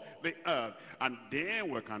of the earth. And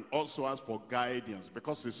then we can also ask for guidance,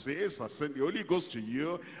 because it says, I send the Holy Ghost to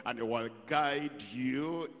you, and it will guide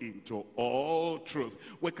you into all truth.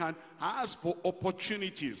 We can ask for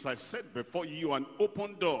opportunities. I said before you, an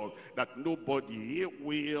open door that nobody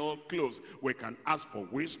will close. We can ask for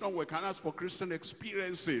wisdom. We can ask for Christian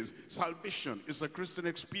experiences. Salvation is a Christian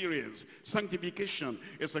experience. Sanctification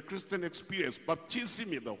is a Christian experience.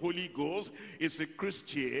 Baptism in the Holy Ghost is a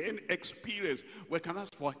Christian experience. We can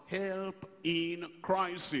ask for help in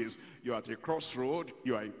crisis. You're at a crossroad,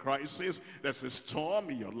 you are in crisis, there's a storm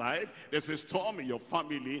in your life, there's a storm in your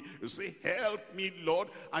family. You say, help me, Lord,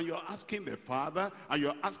 and you're asking the Father, and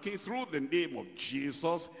you're asking through the name of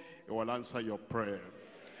Jesus. He will answer your prayer.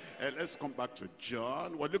 Let's come back to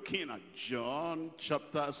John. We're looking at John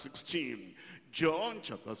chapter 16. John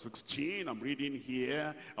chapter 16, I'm reading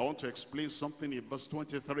here. I want to explain something in verse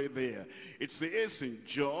 23 there. It says in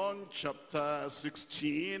John chapter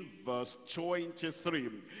 16, verse 23,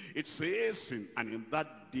 it says, and in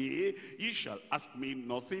that day ye shall ask me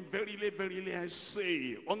nothing. Verily, verily, I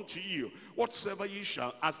say unto you, whatsoever ye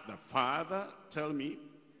shall ask the Father, tell me,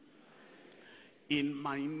 in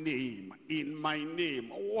my name, in my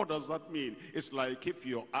name. What does that mean? It's like if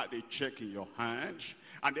you had a check in your hand,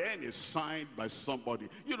 and then it's signed by somebody.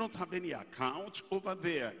 You don't have any account over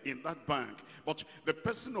there in that bank, but the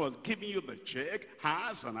person who has given you the check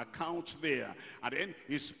has an account there, and then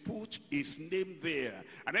he's put his name there.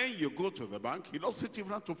 And then you go to the bank, he doesn't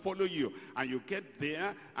even have to follow you, and you get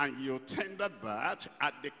there and you tender that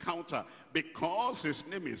at the counter, because his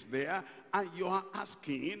name is there. And you are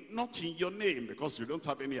asking, not in your name, because you don't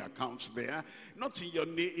have any accounts there. Not in your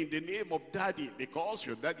name, in the name of daddy, because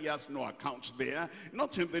your daddy has no accounts there.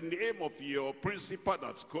 Not in the name of your principal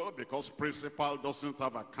at school, because principal doesn't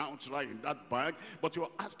have accounts right in that bank. But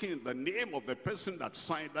you're asking in the name of the person that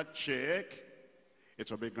signed that check. It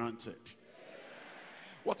will be granted.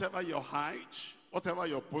 Whatever your height, whatever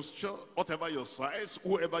your posture, whatever your size,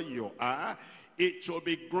 whoever you are, it shall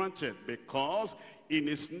be granted, because in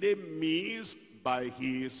his name means by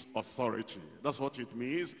his authority. That's what it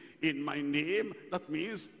means. In my name, that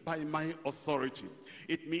means by my authority.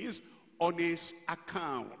 It means on his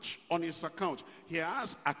account. On his account. He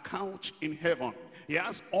has account in heaven. He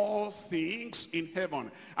has all things in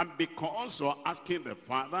heaven. And because you're asking the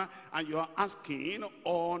Father, and you're asking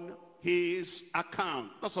on his account.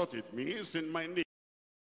 That's what it means, in my name.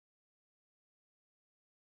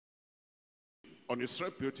 On his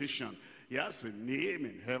reputation. He has a name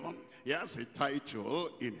in heaven. He has a title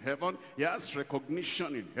in heaven. He has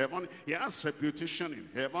recognition in heaven. He has reputation in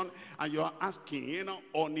heaven. And you're asking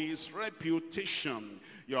on his reputation.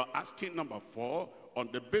 You're asking, number 4, on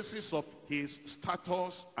the basis of his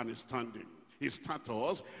status and his standing. His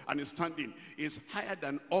status and his standing is higher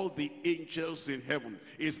than all the angels in heaven.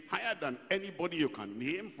 Is higher than anybody you can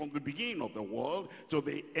name, from the beginning of the world to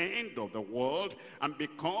the end of the world. And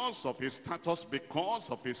because of his status,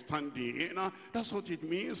 because of his standing, that's what it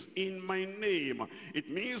means, in my name.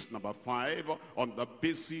 It means, number 5, on the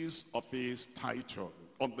basis of his title.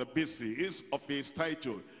 On the basis of his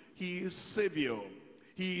title. He is Savior.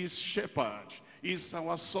 He is Shepherd. Is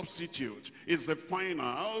our substitute, is the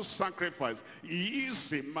final sacrifice. He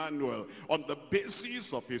is Emmanuel. On the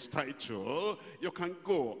basis of his title, you can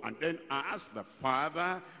go and then ask the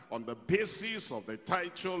Father, on the basis of the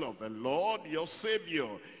title of the Lord, your Savior,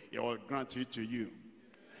 he will grant it to you.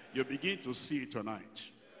 You begin to see it tonight.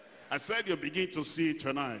 I said you begin to see it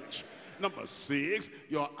tonight. Number 6,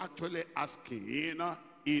 you're actually asking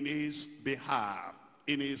in his behalf.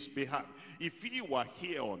 In his behalf. If he were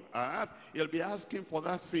here on earth, he'll be asking for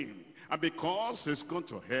that thing. And because he's gone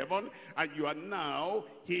to heaven, and you are now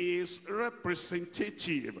his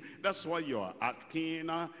representative, that's why you are asking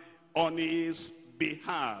on his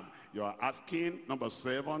behalf. You are asking, number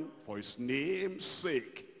 7, for his name's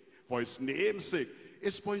sake. For his name's sake.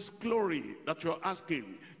 It's for his glory that you're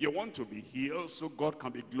asking. You want to be healed so God can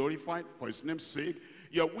be glorified, for his name's sake.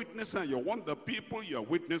 You're witnessing, you want the people you're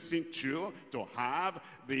witnessing to have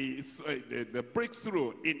the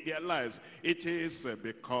breakthrough in their lives. It is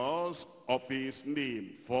because of his name,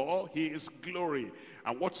 for his glory.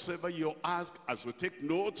 And whatsoever you ask, as we take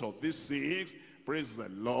note of these things, praise the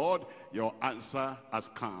Lord, your answer has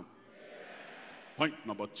come. Point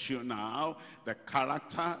number 2 now, the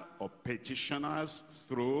character of petitioners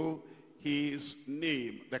through his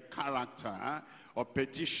name. The character of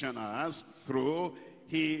petitioners through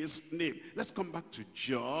his name. Let's come back to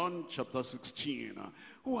John chapter 16.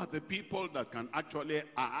 Who are the people that can actually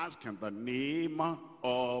ask in the name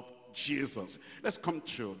of Jesus? Let's come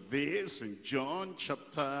to this in John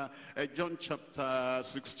chapter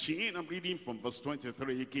 16. I'm reading from verse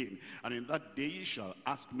 23 again. And in that day ye shall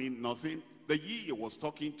ask me nothing. The ye he was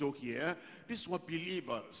talking to here, these were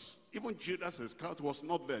believers. Even Judas Iscariot was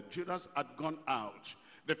not there. Judas had gone out.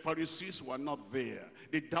 The Pharisees were not there.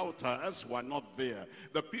 The doubters were not there.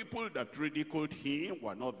 The people that ridiculed him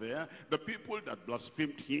were not there. The people that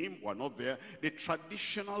blasphemed him were not there. The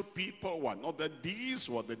traditional people were not there. These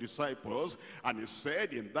were the disciples. And he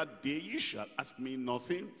said, in that day ye shall ask me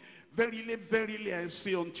nothing. Verily, verily, I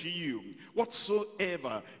say unto you,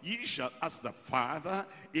 whatsoever ye shall ask the Father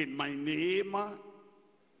in my name,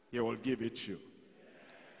 he will give it to you.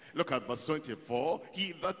 Look at verse 24.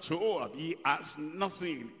 Hitherto have ye asked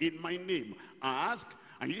nothing in my name. Ask,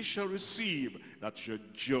 and ye shall receive, that your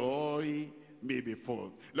joy may be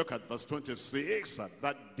full. Look at verse 26. At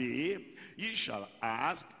that day ye shall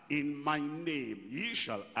ask in my name. Ye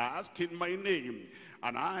shall ask in my name.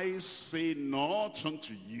 And I say not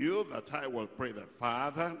unto you that I will pray the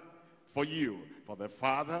Father for you. For the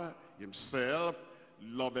Father himself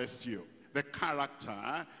loveth you. The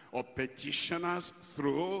character of petitioners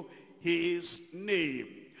through his name.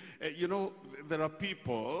 You know, there are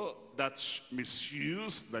people that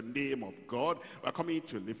misuse the name of God. We're coming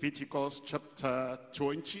to Leviticus chapter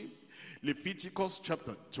 20. Leviticus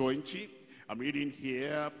chapter 20. I'm reading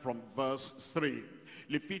here from verse 3.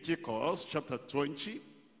 Leviticus chapter 20.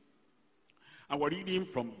 And we're reading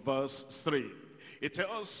from verse 3. It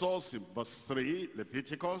tells us in verse 3,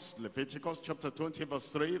 Leviticus chapter 20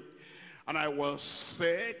 verse 3. And I will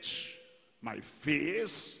set my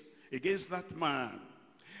face against that man,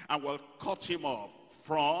 and will cut him off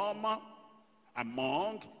from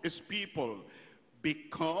among his people,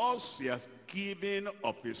 because he has given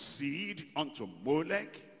of his seed unto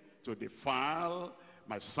Molech, to defile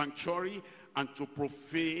my sanctuary, and to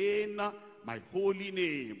profane my holy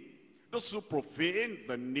name. Those who profane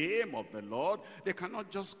the name of the Lord, they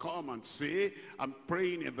cannot just come and say, I'm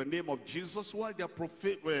praying in the name of Jesus, while they're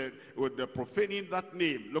profaning that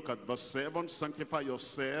name. Look at verse 7, sanctify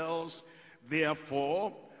yourselves,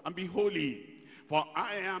 therefore, and be holy. For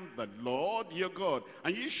I am the Lord your God,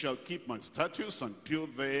 and ye shall keep my statutes and do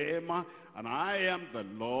them, and I am the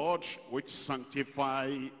Lord which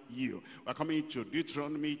sanctify you. We're coming to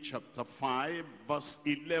Deuteronomy chapter 5, verse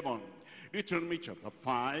 11. Deuteronomy chapter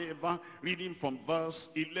 5, reading from verse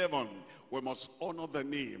 11. We must honor the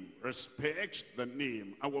name, respect the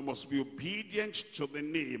name, and we must be obedient to the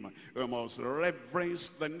name. We must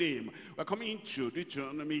reverence the name. We're coming to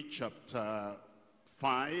Deuteronomy chapter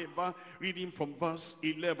 5, reading from verse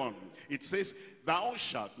 11. It says, thou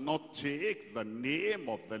shalt not take the name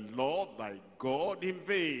of the Lord thy God in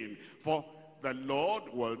vain, for the Lord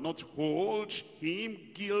will not hold him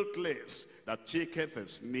guiltless that taketh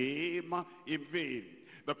his name in vain.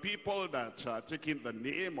 The people that are taking the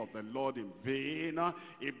name of the Lord in vain,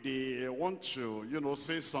 if they want to,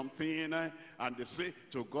 say something, and they say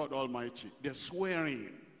to God Almighty, they're swearing.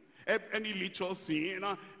 Any little thing,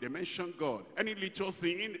 they mention God. Any little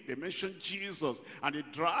thing, they mention Jesus. And they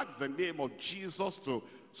drag the name of Jesus to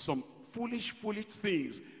some foolish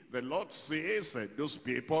things. The Lord says that those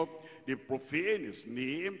people, they profane his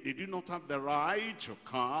name. They do not have the right to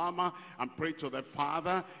come and pray to the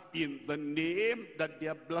Father in the name that they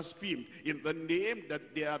are blasphemed, in the name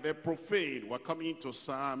that they are profane. We're coming to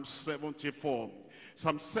Psalm 74.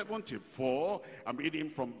 Psalm 74, I'm reading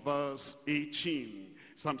from verse 18.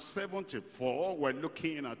 Psalm 74, we're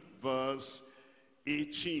looking at verse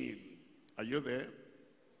 18. Are you there?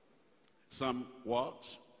 Psalm what?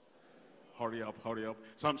 Hurry up, hurry up.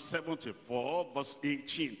 Psalm 74, verse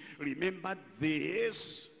 18. Remember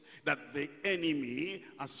this, that the enemy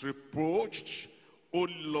has reproached, O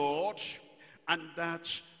Lord, and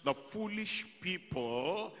that the foolish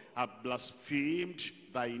people have blasphemed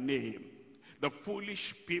thy name. The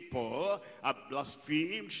foolish people have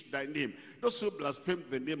blasphemed thy name. Those who blaspheme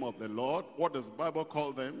the name of the Lord, what does the Bible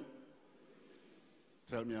call them?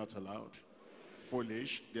 Tell me out aloud.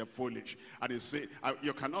 Foolish. They're foolish. And they say,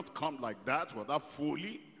 you cannot come like that without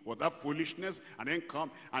foolishness, and then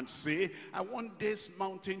come and say, I want this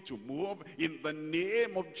mountain to move in the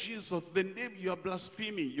name of Jesus, the name you are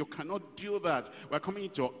blaspheming. You cannot do that. We're coming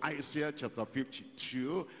to Isaiah chapter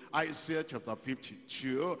 52. Isaiah chapter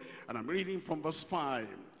 52, and I'm reading from verse 5.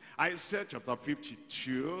 Isaiah chapter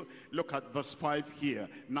 52, look at verse 5 here.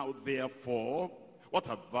 Now therefore, what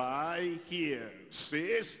have I here,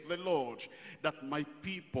 says the Lord, that my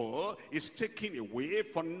people is taken away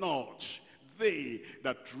for naught. They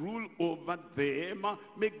that rule over them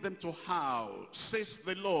make them to howl, says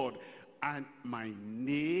the Lord. And my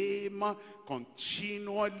name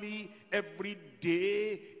continually every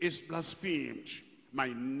day is blasphemed.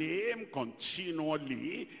 My name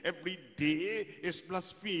continually every day is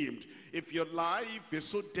blasphemed. If your life is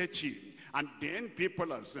so dirty, and then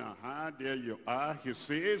people are saying, there you are. He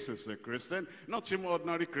says he's a Christian. Not some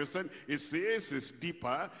ordinary Christian. He says he's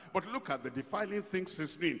deeper. But look at the defiling things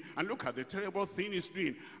he's doing. And look at the terrible thing he's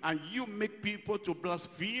doing. And you make people to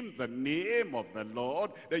blaspheme the name of the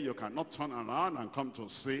Lord. Then you cannot turn around and come to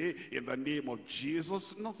say, in the name of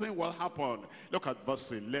Jesus, nothing will happen. Look at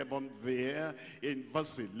verse 11 there. In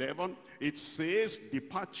verse 11, it says,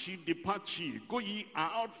 depart ye, go ye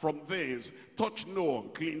out from this. Touch no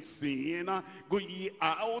unclean thing. Go ye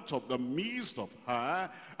out of the midst of her,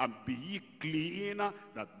 and be ye clean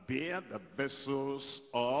that bear the vessels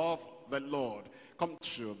of the Lord. Come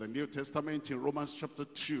to the New Testament in Romans chapter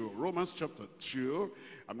 2. Romans chapter 2,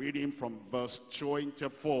 I'm reading from verse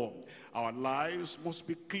 24. Our lives must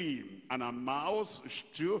be clean, and our mouths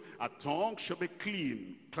too, our tongue shall be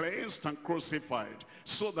clean, cleansed and crucified,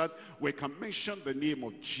 so that we can mention the name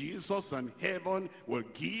of Jesus, and heaven will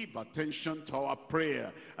give attention to our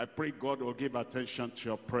prayer. I pray God will give attention to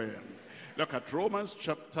your prayer. Look at Romans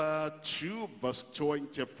chapter 2 verse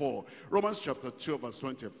 24. Romans chapter 2 verse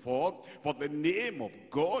 24. For the name of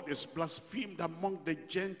God is blasphemed among the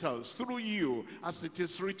Gentiles through you, as it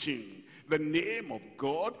is written. The name of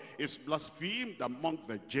God is blasphemed among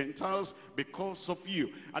the Gentiles because of you.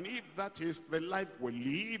 And if that is the life we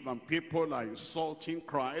live, and people are insulting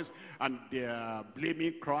Christ, and they're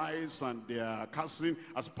blaming Christ, and they're casting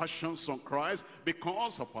aspersions on Christ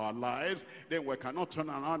because of our lives, then we cannot turn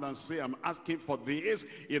around and say, I'm asking for this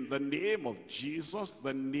in the name of Jesus,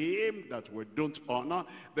 the name that we don't honor,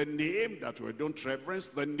 the name that we don't reverence,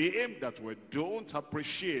 the name that we don't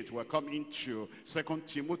appreciate. We're coming to 2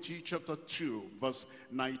 Timothy chapter 2, verse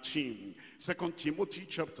 19. 2 Timothy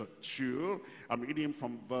chapter 2, I'm reading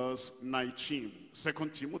from verse 19. 2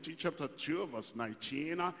 Timothy chapter 2, verse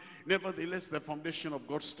 19. Nevertheless, the foundation of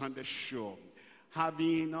God standeth sure,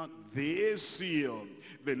 having this seal,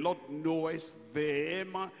 the Lord knoweth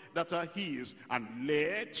them that are his, and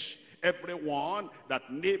let everyone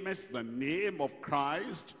that nameth the name of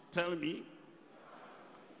Christ, tell me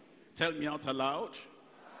out aloud,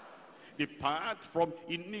 depart from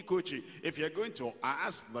iniquity. If you're going to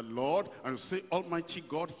ask the Lord and say, Almighty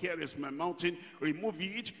God, here is my mountain, remove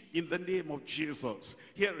it in the name of Jesus.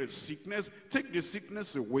 Here is sickness, take the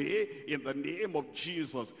sickness away in the name of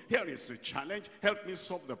Jesus. Here is a challenge, help me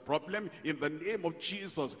solve the problem in the name of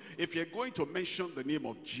Jesus. If you're going to mention the name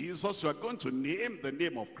of Jesus, you are going to name the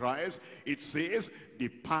name of Christ. It says,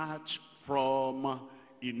 depart from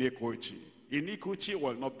iniquity. Iniquity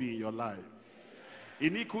will not be in your life.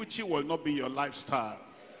 Iniquity will not be your lifestyle.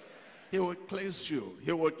 He will cleanse you.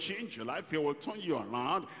 He will change your life. He will turn you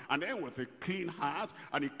around. And then with a clean heart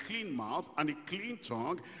and a clean mouth and a clean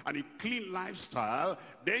tongue and a clean lifestyle,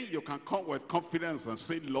 then you can come with confidence and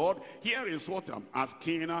say, Lord, here is what I'm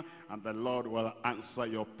asking, and the Lord will answer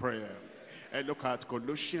your prayer. And look at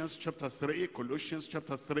Colossians chapter 3. Colossians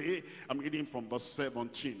chapter 3, I'm reading from verse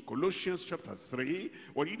 17. Colossians chapter 3,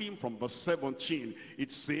 we're reading from verse 17.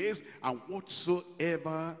 It says, and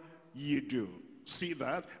whatsoever ye do, see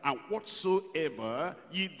that? And whatsoever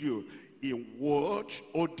ye do, in word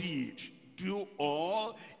or deed, do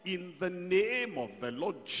all in the name of the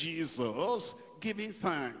Lord Jesus, giving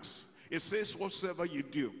thanks. It says, whatsoever you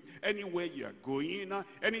do, anywhere you are going,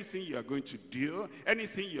 anything you are going to do,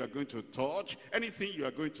 anything you are going to touch, anything you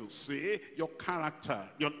are going to say, your character,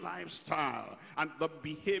 your lifestyle, and the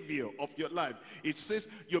behavior of your life. It says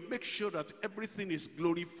you make sure that everything is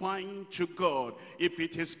glorifying to God. If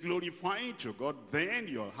it is glorifying to God, then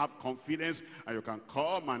you'll have confidence and you can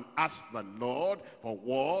come and ask the Lord for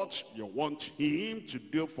what you want him to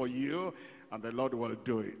do for you, and the Lord will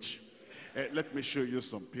do it. Let me show you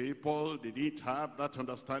some people. They didn't have that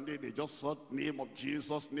understanding. They just saw name of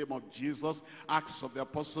Jesus, name of Jesus. Acts of the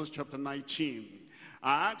Apostles chapter 19.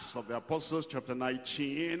 Acts of the Apostles chapter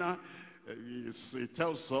 19. It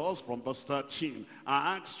tells us from verse 13.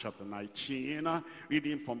 Acts chapter 19,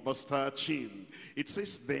 reading from verse 13. It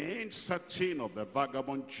says, then certain of the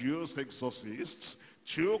vagabond Jews, exorcists,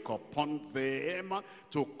 took upon them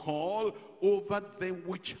to call over them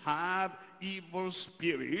which have evil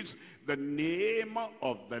spirits the name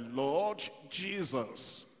of the Lord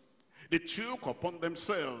Jesus. They took upon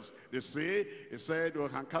themselves. He said, we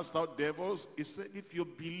can cast out devils. He said, if you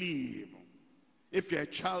believe, if you're a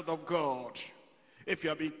child of God, if you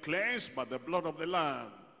have been cleansed by the blood of the Lamb,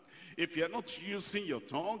 if you're not using your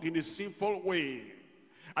tongue in a sinful way,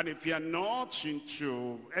 and if you're not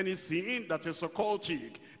into anything that is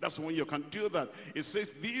occultic, that's when you can do that. It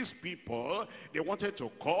says these people, they wanted to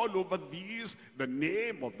call over these the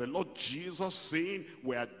name of the Lord Jesus, saying,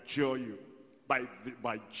 we adjure you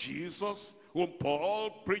by Jesus, whom Paul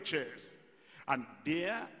preaches. And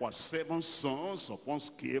there were 7 sons of one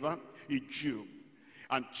Sceva, a Jew,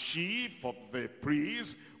 and chief of the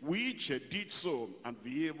priests, which did so. And the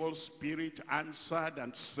evil spirit answered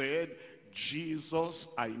and said, Jesus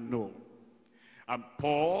I know, and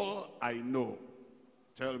Paul I know.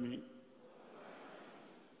 Tell me,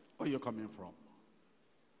 where are you coming from?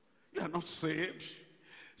 You are not saved.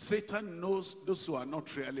 Satan knows those who are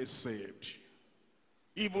not really saved.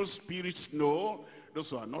 Evil spirits know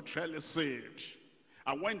those who are not really saved.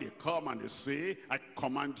 And when they come and they say, I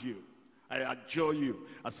command you, I adjure you,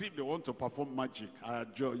 as if they want to perform magic, I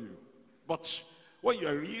adjure you. But when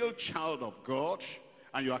you're a real child of God,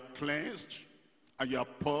 and you are cleansed, and you are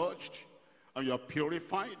purged, and you are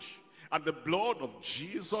purified, and the blood of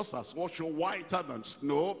Jesus has washed you whiter than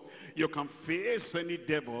snow, you can face any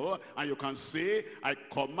devil, and you can say, I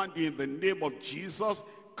command you in the name of Jesus,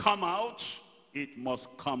 come out. It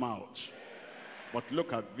must come out. But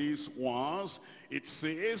look at these ones. It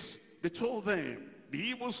says, they told them, the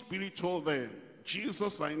evil spirit told them,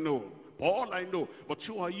 Jesus I know, Paul I know, but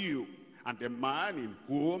who are you? And the man in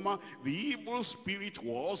whom the evil spirit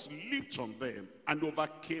was leaped on them and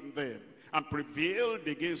overcame them and prevailed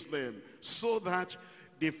against them, so that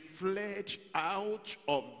they fled out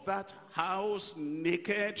of that house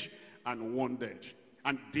naked and wounded.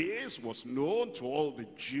 And this was known to all the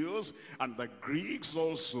Jews and the Greeks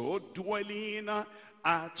also dwelling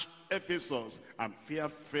at Ephesus. And fear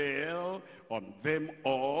fell on them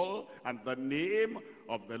all, and the name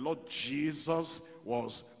of the Lord Jesus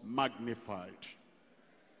was magnified.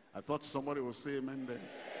 I thought somebody would say amen then.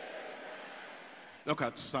 Look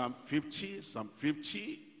at Psalm 50. Psalm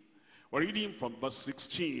 50. We're reading from verse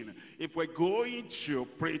 16. If we're going to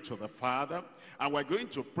pray to the Father, and we're going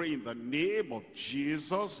to pray in the name of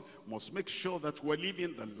Jesus, we must make sure that we're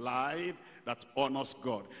living the life that honors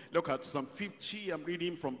God. Look at Psalm 50, I'm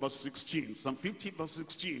reading from verse 16. Psalm 50 verse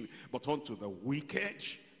 16. But unto the wicked,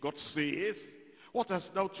 God saith, what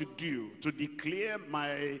hast thou to do to declare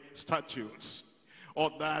my statutes?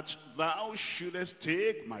 Or that thou shouldest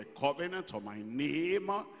take my covenant or my name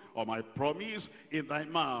or my promise in thy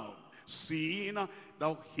mouth, seeing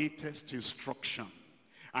thou hatest instruction,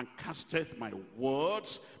 and casteth my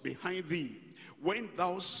words behind thee. When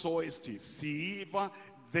thou sawest a thief,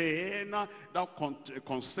 then thou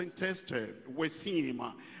consentest with him,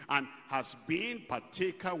 and hast been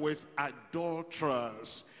partaker with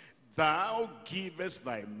adulterers. Thou givest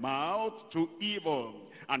thy mouth to evil,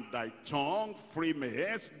 and thy tongue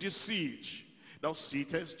frameth deceit. Thou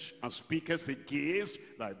sittest and speakest against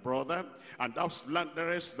thy brother, and thou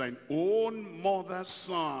slanderest thine own mother's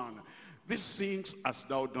son. These things hast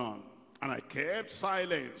thou done, and I kept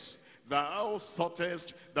silence. Thou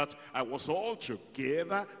thoughtest that I was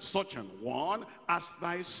altogether such an one as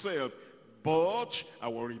thyself. But I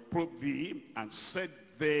will reprove thee, and set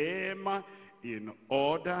them in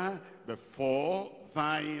order before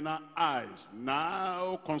thine eyes.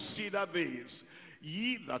 Now consider this,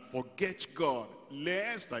 ye that forget God,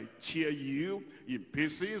 lest I tear you in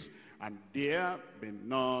pieces, and there be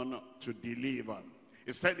none to deliver.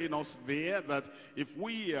 It's telling us there that if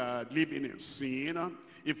we are living in sin,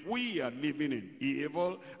 if we are living in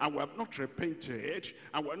evil, and we have not repented,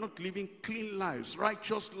 and we're not living clean lives,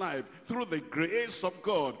 righteous life, through the grace of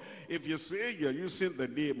God, if you say you're using the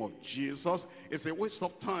name of Jesus, it's a waste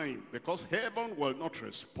of time, because heaven will not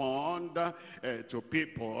respond to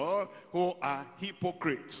people who are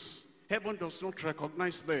hypocrites. Heaven does not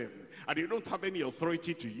recognize them, and they don't have any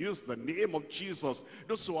authority to use the name of Jesus.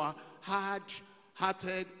 Those who are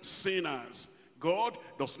hard-hearted sinners, God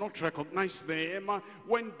does not recognize them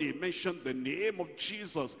when they mention the name of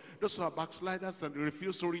Jesus. Those who are backsliders and they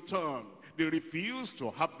refuse to return. They refuse to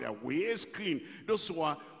have their ways clean. Those who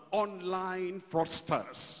are online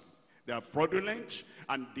fraudsters. They are fraudulent,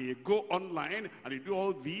 and they go online and they do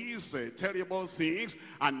all these terrible things,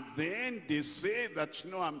 and then they say that,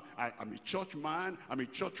 you know, I'm a church man, I'm a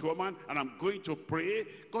church woman, and I'm going to pray.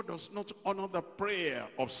 God does not honor the prayer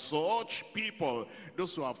of such people.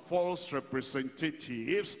 Those who are false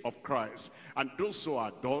representatives of Christ, and those who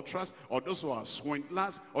are adulterers, or those who are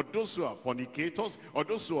swindlers, or those who are fornicators, or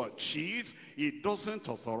those who are cheats, he doesn't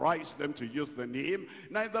authorize them to use the name,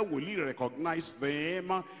 neither will he recognize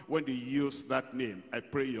them when they use that name. I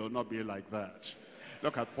pray you'll not be like that.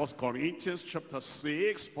 Look at 1 Corinthians chapter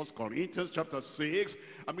 6. 1 Corinthians chapter 6.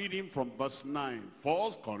 I'm reading from verse 9.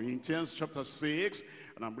 1 Corinthians chapter 6.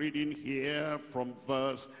 And I'm reading here from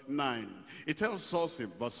verse 9. It tells us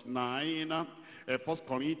in verse 9, 1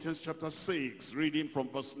 Corinthians chapter 6, reading from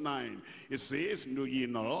verse 9. It says, know ye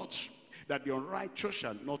not that the unrighteous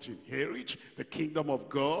shall not inherit the kingdom of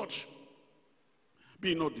God?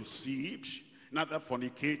 Be not deceived, neither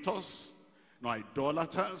fornicators, nor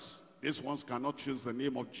idolaters. These ones cannot choose the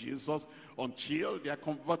name of Jesus until they are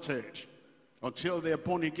converted, until they are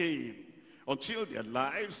born again, until their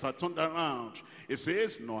lives are turned around. It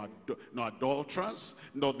says, no adulterers,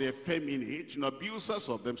 nor the effeminate, nor abusers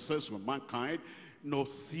of themselves with mankind, no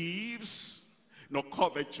thieves, nor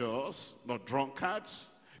covetous, nor drunkards,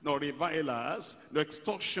 nor revilers, nor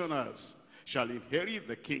extortioners shall inherit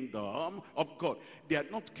the kingdom of God. They are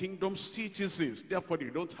not kingdom citizens, therefore they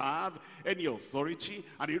don't have any authority,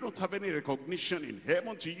 and they don't have any recognition in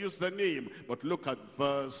heaven to use the name. But look at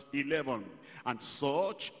verse 11. And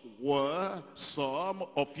such were some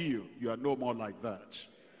of you. You are no more like that.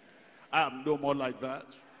 I am no more like that.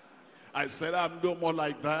 I said I am no more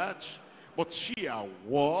like that. But ye are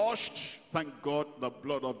washed. Thank God the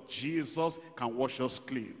blood of Jesus can wash us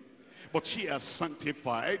clean. But ye are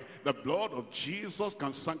sanctified. The blood of Jesus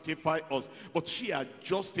can sanctify us. But ye are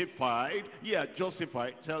justified. Ye are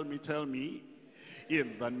justified. Tell me.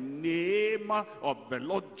 In the name of the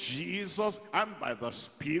Lord Jesus, and by the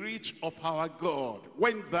Spirit of our God.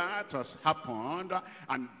 When that has happened,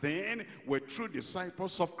 and then we're true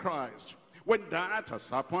disciples of Christ. When that has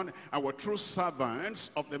happened, and we're true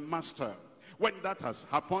servants of the Master. When that has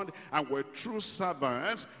happened, and we're true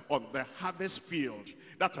servants on the harvest field.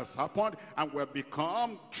 That has happened, and we've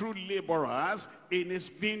become true laborers in his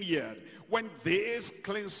vineyard. When this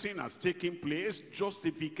cleansing has taken place,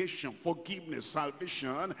 justification, forgiveness,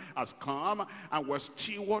 salvation has come, and we're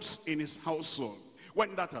stewards in his household.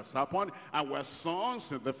 When that has happened, and we're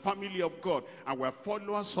sons in the family of God, and we're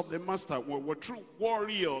followers of the Master, we're true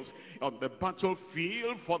warriors on the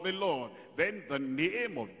battlefield for the Lord, then the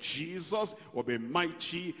name of Jesus will be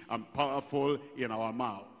mighty and powerful in our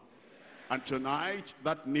mouth. And tonight,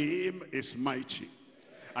 that name is mighty.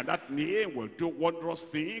 And that name will do wondrous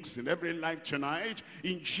things in every life tonight,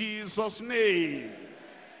 in Jesus' name.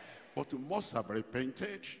 But we must have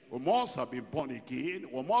repented. We must have been born again.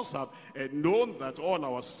 We must have known that all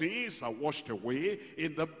our sins are washed away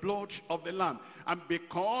in the blood of the Lamb. And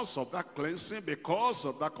because of that cleansing, because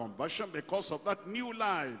of that conversion, because of that new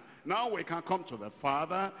life, now we can come to the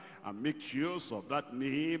Father and make use of that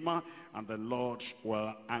name, and the Lord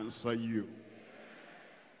will answer you.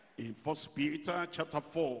 In 1 Peter chapter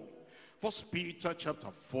 4. 1 Peter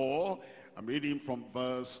chapter 4, I'm reading from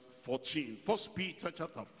verse 14. 1 Peter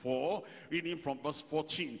chapter 4, reading from verse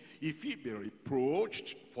 14. If ye be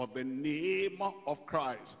reproached for the name of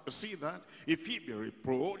Christ. You see that? If ye be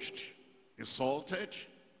reproached, insulted,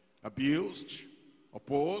 abused,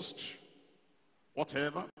 opposed,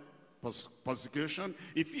 whatever, persecution,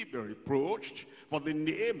 if ye be reproached for the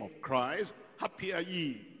name of Christ, happy are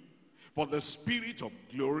ye. For the Spirit of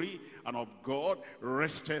glory and of God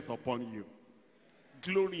resteth upon you.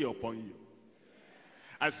 Glory upon you.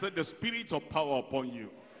 I said the Spirit of power upon you.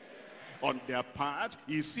 On their part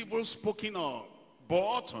is evil spoken of,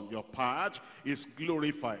 but on your part is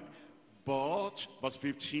glorified. But, verse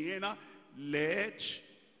 15, let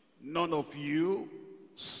none of you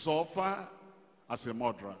suffer as a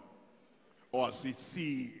murderer, or as a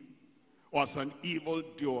thief, or as an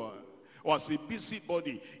evildoer, or as a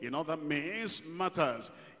busybody in other men's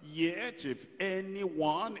matters. Yet if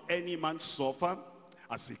any man suffer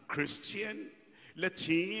as a Christian, let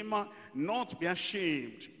him not be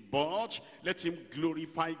ashamed, but let him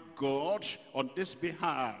glorify God on this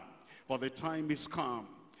behalf. For the time is come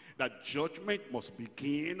that judgment must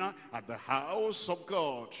begin at the house of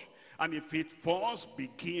God. And if it first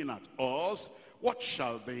begin at us, what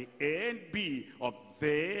shall the end be of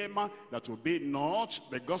them that obey not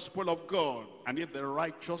the gospel of God? And if the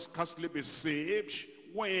righteous scarcely be saved,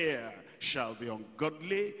 where shall the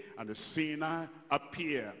ungodly and the sinner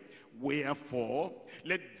appear? Wherefore,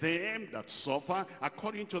 let them that suffer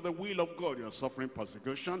according to the will of God, you are suffering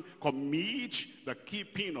persecution, commit the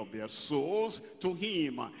keeping of their souls to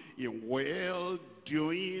him in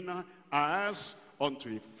well-doing as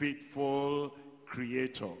unto a faithful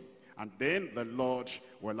Creator. And then the Lord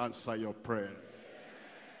will answer your prayer.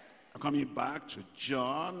 Coming back to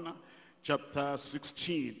John chapter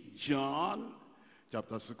 16. John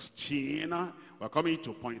chapter 16. We're coming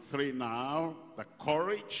to point 3 now. The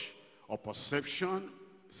courage of perception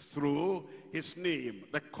through his name.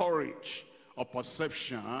 The courage of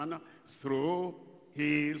perception through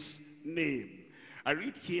his name. I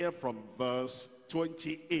read here from verse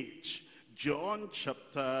 28. John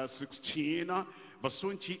chapter 16. Verse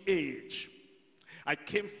 28, I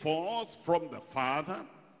came forth from the Father,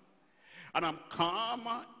 and I'm come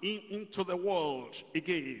into the world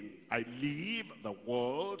again. I leave the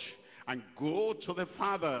world and go to the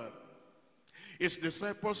Father. His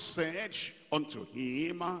disciples said unto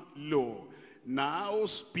him, Lo, now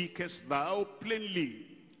speakest thou plainly,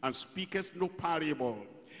 and speakest no parable.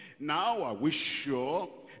 Now are we sure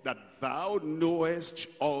that thou knowest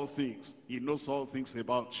all things. He knows all things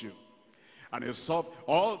about you. And he'll solve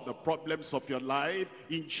all the problems of your life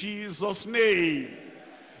in Jesus' name.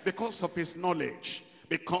 Because of his knowledge,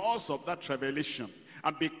 because of that revelation,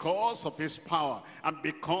 and because of his power, and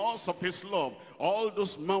because of his love, all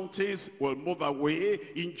those mountains will move away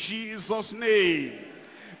in Jesus' name.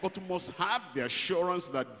 But we must have the assurance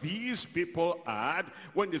that these people had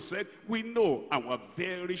when they said, we know and we're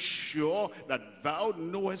very sure that thou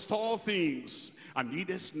knowest all things, and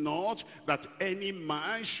needest not that any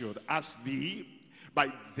man should ask thee.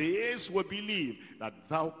 By this we believe that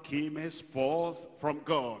thou camest forth from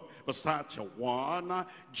God. Verse 31,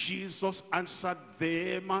 Jesus answered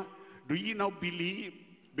them, do ye now believe?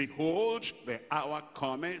 Behold, the hour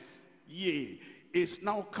cometh, yea, is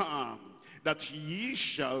now come, that ye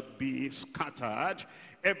shall be scattered,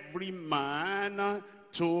 every man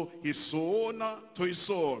to his own,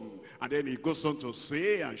 And then he goes on to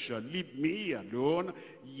say, and shall leave me alone,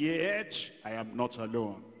 yet I am not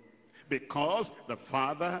alone, because the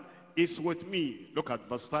Father is with me. Look at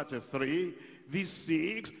verse 33. These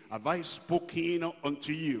things have I spoken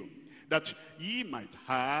unto you, that ye might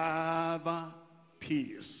have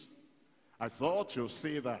peace. I thought you'd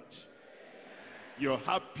say that. You'll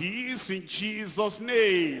have peace in Jesus'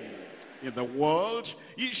 name. In the world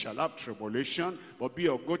ye shall have tribulation, but be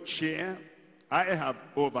of good cheer. I have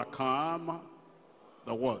overcome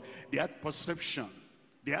the world. They had perception,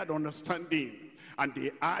 they had understanding, and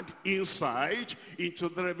they had insight into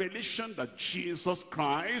the revelation that Jesus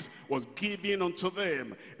Christ was giving unto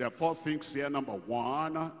them. There are four things here. Number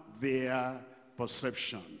one, their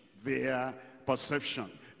perception. Their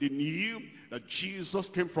perception. They knew that Jesus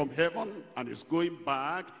came from heaven and is going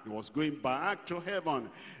back. He was going back to heaven.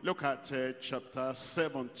 Look at chapter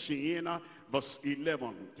 17, verse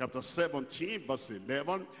 11. Chapter 17, verse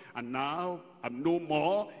 11. And now I'm no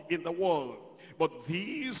more in the world, but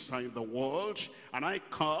these are in the world, and I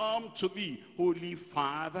come to thee, Holy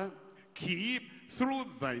Father. Keep through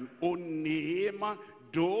thine own name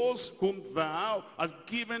those whom thou hast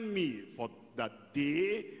given me, for that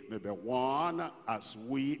they may be one as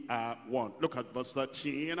we are one. Look at verse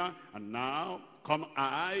 13. And now come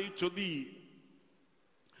I to thee,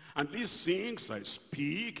 and these things I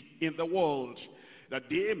speak in the world, that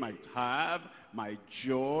they might have my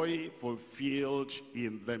joy fulfilled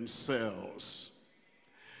in themselves.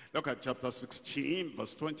 Look at chapter 16,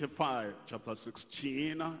 verse 25. Chapter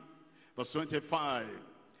 16, verse 25.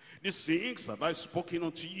 These things have I spoken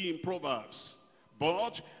unto you in Proverbs,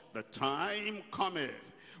 but the time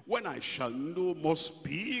cometh when I shall no more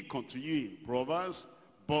speak unto you in Proverbs,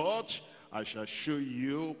 but I shall show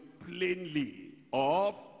you plainly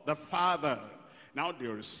of the Father. Now they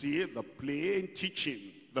receive the plain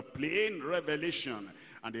teaching, the plain revelation,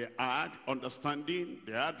 and they had understanding,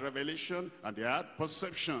 they had revelation, and they had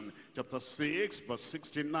perception. Chapter 6, verse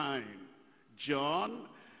 69. John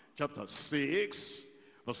chapter 6,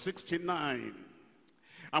 verse 69.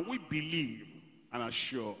 And we believe and are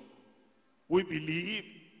sure. We believe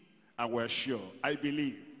and we're sure. I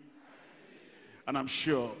believe and I'm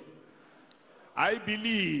sure. I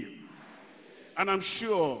believe and I'm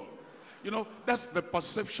sure. You know, that's the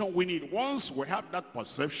perception we need. Once we have that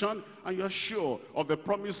perception and you're sure of the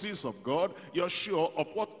promises of God, you're sure of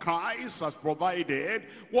what Christ has provided,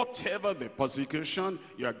 whatever the persecution,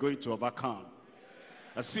 you are going to overcome.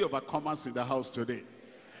 I see overcomers in the house today.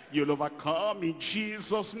 You'll overcome in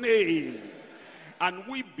Jesus' name. And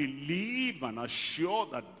we believe and are sure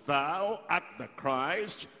that thou art the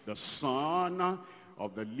Christ, the Son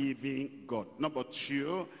of the living God. Number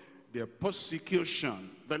two, their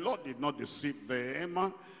persecution. The Lord did not deceive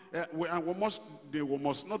them. We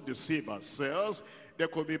must not deceive ourselves. There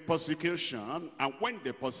could be persecution, and when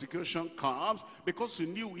the persecution comes, because you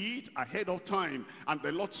knew it ahead of time, and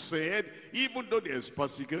the Lord said, even though there is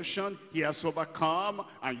persecution, he has overcome,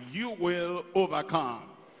 and you will overcome.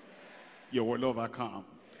 You will overcome.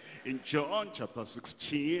 In John chapter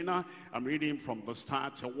 16, I'm reading from verse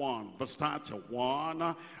 31. Verse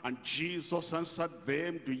 31, and Jesus answered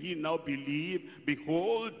them, do ye now believe?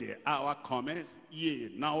 Behold, the hour cometh,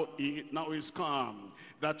 yea, now is come,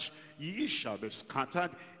 that ye shall be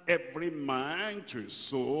scattered, every man to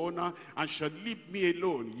his own, and shall leave me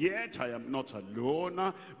alone. Yet I am not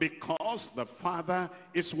alone, because the Father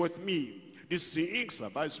is with me. These things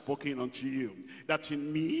have I spoken unto you, that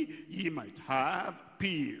in me ye might have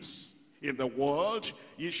peace. In the world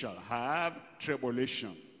ye shall have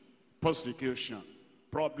tribulation, persecution,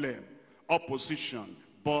 problem, opposition,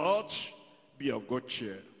 but be of good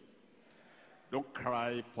cheer. Don't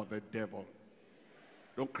cry for the devil.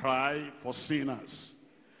 Don't cry for sinners.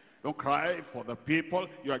 Don't cry for the people.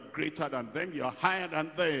 You are greater than them. You are higher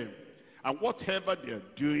than them. And whatever they are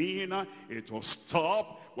doing, it will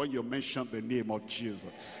stop when you mention the name of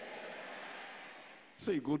Jesus.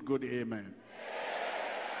 Say good amen.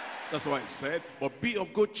 That's why I said, but be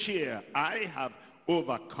of good cheer. I have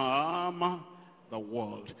overcome the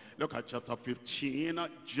world. Look at chapter 15,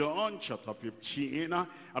 John chapter 15.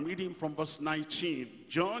 I'm reading from verse 19.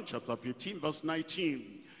 John chapter 15, verse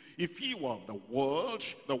 19. If ye were of the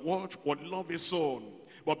world would love his own.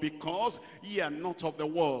 But because ye are not of the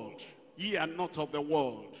world, ye are not of the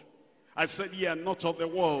world. I said ye are not of the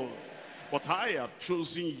world, but I have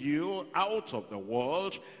chosen you out of the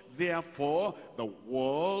world. Therefore the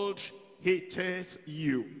world hateth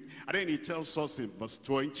you. And then he tells us in verse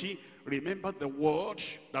 20, remember the word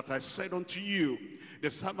that I said unto you, the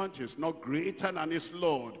servant is not greater than his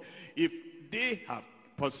Lord. If they have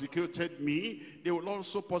persecuted me, they will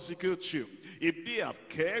also persecute you. If they have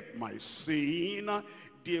kept my saying,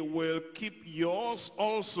 they will keep yours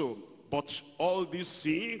also. But all these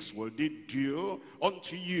things will they do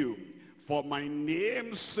unto you for my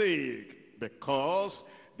name's sake, because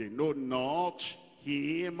they know not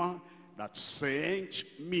him that sent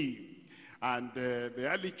me. And the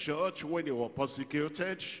early church, when they were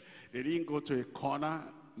persecuted, they didn't go to a corner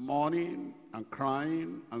mourning and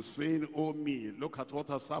crying and saying, oh me, look at what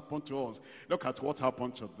has happened to us. Look at what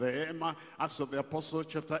happened to them. Acts of the Apostles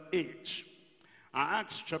chapter 8.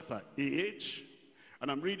 Acts chapter 8,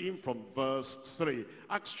 and I'm reading from verse 3.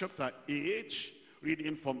 Acts chapter 8,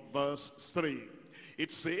 reading from verse 3.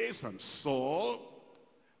 It says, and Saul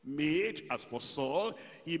made, as for Saul,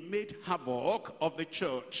 he made havoc of the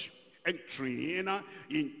church, entering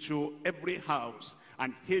into every house,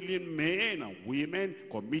 and hailing men and women,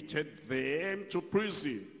 committed them to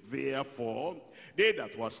prison. Therefore, they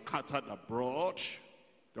that were scattered abroad,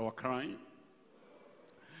 they were crying.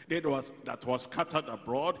 They that were scattered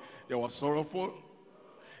abroad, they were sorrowful.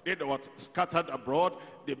 They that were scattered abroad,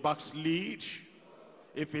 they backslid.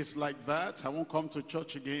 If it's like that, I won't come to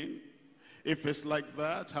church again. If it's like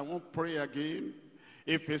that, I won't pray again.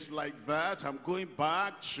 If it's like that, I'm going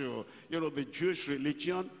back to, the Jewish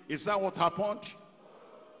religion. Is that what happened?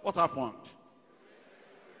 What happened?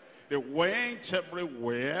 They went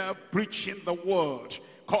everywhere preaching the word.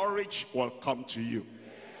 Courage will come to you.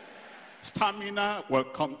 Stamina will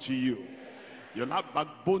come to you. You'll have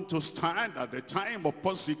backbone to stand at the time of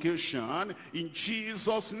persecution in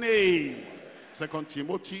Jesus' name. 2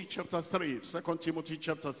 Timothy chapter 3. 2 Timothy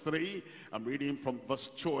chapter 3. I'm reading from verse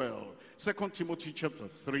 12. 2 Timothy chapter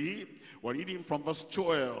 3. We're reading from verse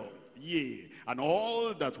 12. Yea, and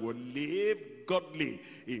all that will live godly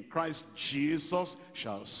in Christ Jesus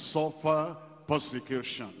shall suffer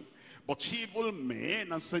persecution. But evil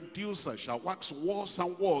men and seducers shall wax worse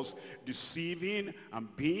and worse, deceiving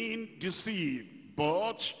and being deceived.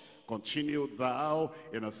 But continue thou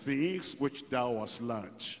in the things which thou hast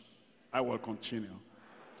learned. I will continue.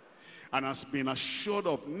 And has been assured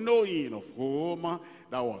of knowing of whom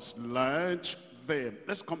thou hast learned them.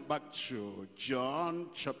 Let's come back to John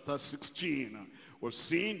chapter 16. We've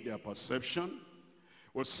seen their perception.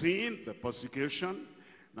 We've seen the persecution.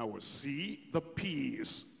 Now we'll see the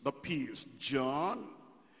peace. The peace. John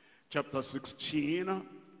chapter 16.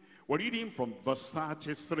 We're reading from verse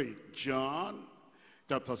 33. John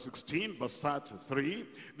chapter 16 verse 33.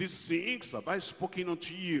 These things have I spoken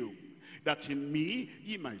unto you, that in me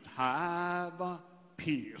ye might have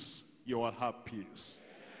peace. You will have peace.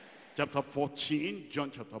 Chapter 14,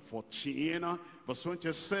 John chapter 14, verse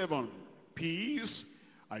 27. Peace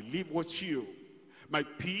I leave with you. My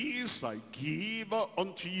peace I give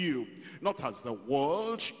unto you. Not as the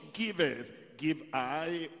world giveth, give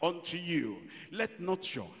I unto you. Let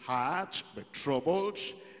not your heart be troubled,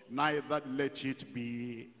 neither let it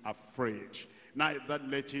be afraid. Neither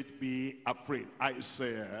let it be afraid.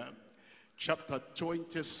 Isaiah chapter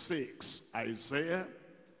 26. Isaiah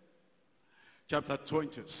chapter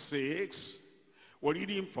 26. We're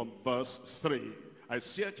reading from verse 3.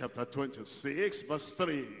 Isaiah chapter 26 verse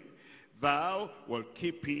 3. Thou wilt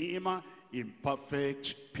keep him in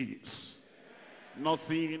perfect peace.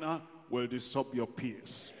 Nothing will disturb your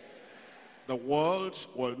peace. The world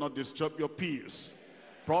will not disturb your peace.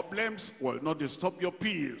 Problems will not disturb your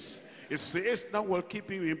peace. It says thou wilt keep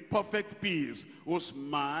him in perfect peace, whose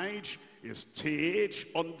mind is stayed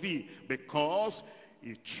on thee, because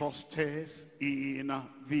he trusteth in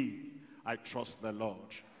thee. I trust the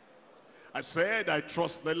Lord. I said I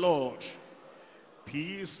trust the Lord.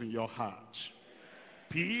 Peace in your heart.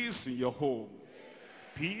 Peace in your home.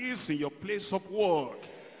 Peace in your place of work.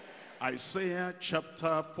 Isaiah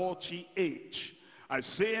chapter 48.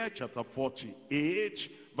 Isaiah chapter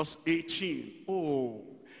 48 verse 18. Oh,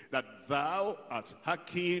 that thou art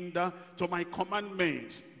hearkened to my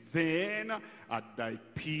commandments, then had thy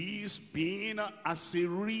peace been as a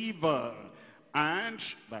river, and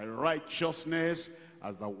thy righteousness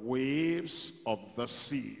as the waves of the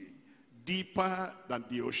sea. Deeper than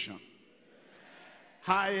the ocean,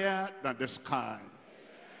 higher than the sky,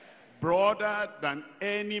 broader than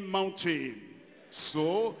any mountain.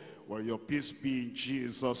 So will your peace be in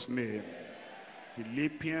Jesus' name.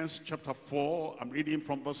 Philippians chapter 4, I'm reading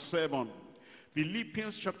from verse 7.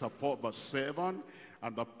 Philippians chapter 4 verse 7.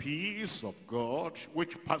 And the peace of God,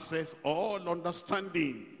 which passes all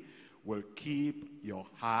understanding, will keep your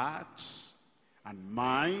hearts and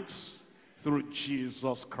minds through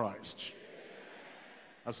Jesus Christ.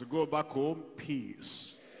 As you go back home,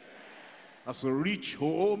 peace. As you reach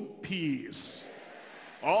home, peace.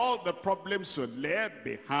 All the problems you left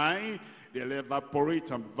behind, they'll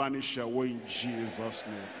evaporate and vanish away in Jesus'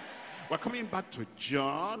 name. We're coming back to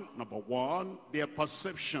John. Number 1, their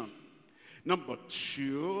perception. Number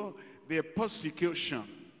 2, their persecution.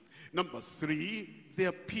 Number 3,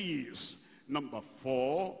 their peace. Number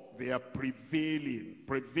 4, they are prevailing.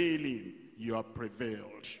 Prevailing. You are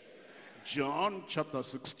prevailed. John chapter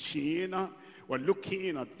 16, we're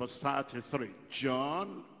looking at verse 33.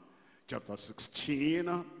 John chapter 16,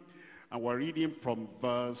 and we're reading from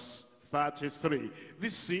verse 33.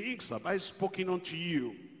 These things have I spoken unto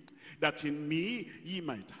you, that in me ye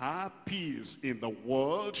might have peace. In the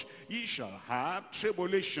world ye shall have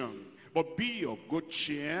tribulation, but be of good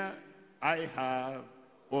cheer, I have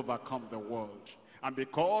overcome the world. And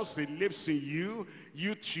because he lives in you,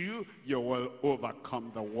 you too, you will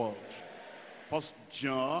overcome the world. 1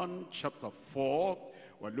 John chapter 4,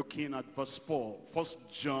 we're looking at verse 4. 1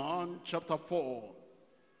 John chapter 4.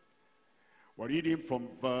 We're reading from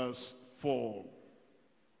verse 4.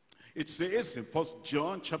 It says in 1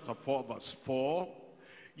 John chapter 4, verse 4,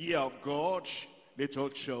 ye are of God, little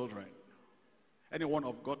children. Anyone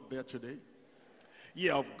of God there today? Ye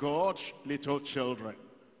are of God, little children,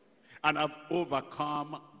 and have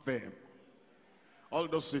overcome them. All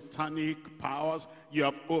those satanic powers, you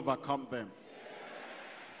have overcome them.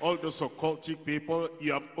 All those occultic people,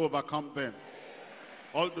 you have overcome them.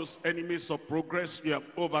 All those enemies of progress, you have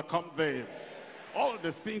overcome them. All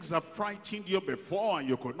the things that frightened you before and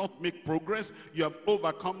you could not make progress, you have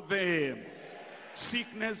overcome them.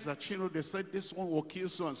 Sickness that, you know, they said this one will kill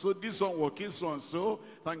so and so, this one will kill so and so.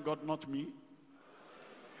 Thank God, not me.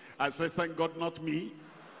 I said, thank God, not me.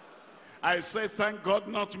 I said, thank God,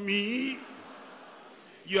 not me.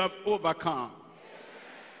 You have overcome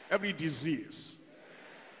every disease,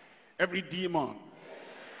 every demon,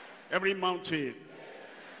 every mountain,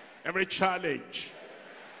 every challenge,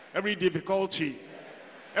 every difficulty,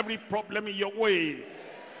 every problem in your way.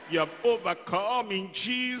 You have overcome in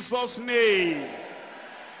Jesus' name.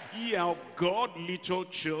 Ye are of God, little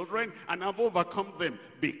children, and have overcome them,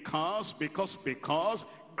 because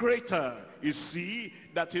greater is he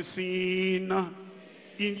that is in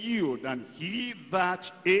you than he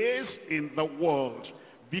that is in the world.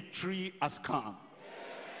 Victory has come.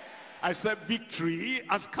 I said victory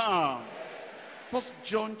has come. 1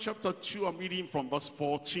 John chapter 2, I'm reading from verse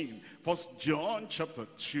 14. 1 John chapter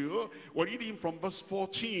 2, we're reading from verse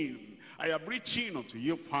 14. I have written unto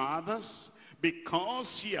you, fathers,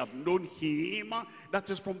 because ye have known him that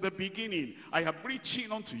is from the beginning. I have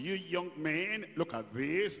written unto you, young men, look at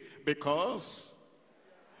this, because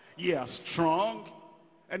ye are strong.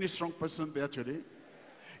 Any strong person there today?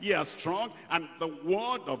 Ye are strong, and the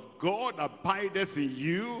word of God abideth in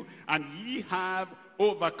you, and ye have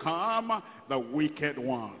overcome the wicked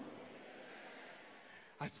one.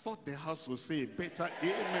 I thought the house would say a better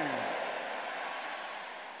amen.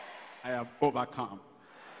 I have overcome.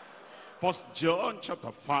 1 John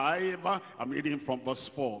chapter 5, I'm reading from verse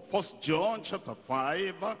 4. 1 John chapter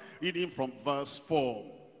 5, reading from verse 4.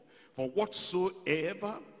 For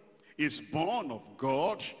whatsoever is born of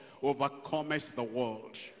God overcometh the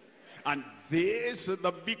world. And this is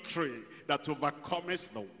the victory that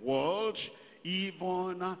overcometh the world,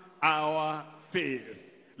 even our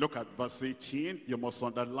faith. Look at verse 18. You must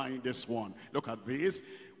underline this one. Look at this.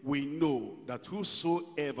 We know that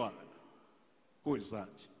whosoever, who is that?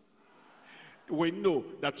 We know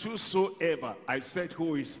that whosoever, I said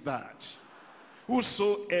who is that?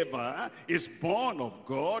 Whosoever is born of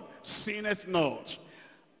God sinneth not,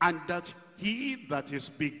 and that he that is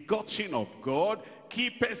begotten of God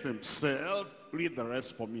keepeth himself. Read the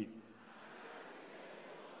rest for me.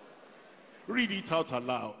 Read it out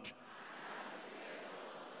aloud.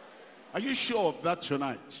 Are you sure of that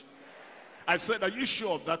tonight? I said, are you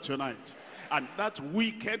sure of that tonight? And that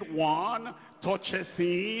wicked one toucheth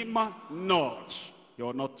him not. He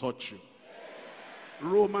will not touch you.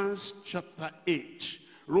 Romans chapter 8.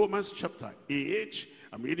 Romans chapter 8.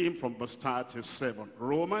 I'm reading from verse 37.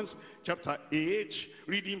 Romans chapter 8,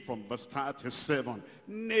 reading from verse 37.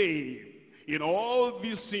 Nay, in all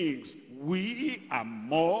these things, we are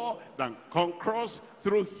more than conquerors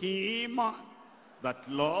through him that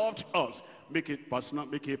loved us. Make it personal,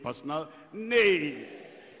 make it personal. Nay,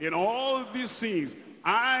 in all these things,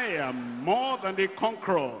 I am more than a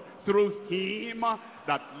conqueror through him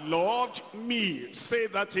that loved me. Say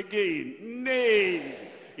that again. Nay,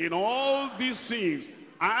 in all these things,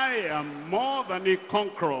 I am more than a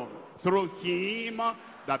conqueror through him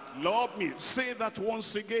that loved me. Say that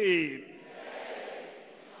once again.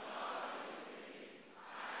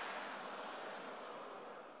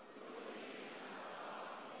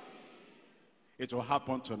 It will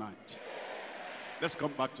happen tonight. Let's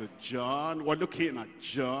come back to John. We're looking at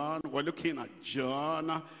John. We're looking at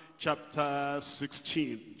John chapter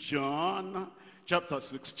 16. John chapter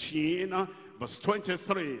 16, verse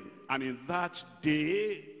 23. And in that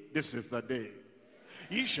day, this is the day,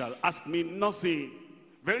 ye shall ask me nothing.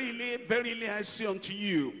 Verily, verily, I say unto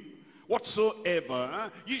you, whatsoever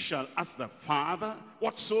ye shall ask the Father,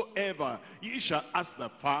 whatsoever ye shall ask the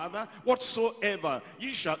Father, whatsoever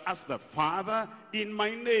ye shall ask the Father in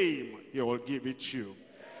my name, he will give it you.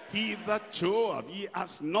 Hitherto have ye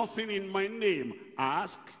asked nothing in my name.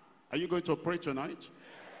 Ask, Are you going to pray tonight?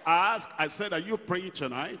 Ask, I said, are you praying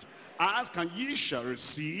tonight? Ask and ye shall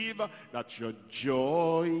receive, that your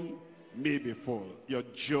joy may be full. Your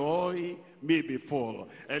joy may be full.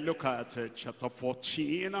 And look at chapter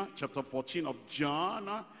 14 of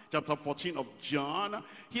John. Chapter 14 of John,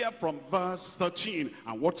 here from verse 13.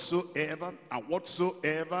 And whatsoever,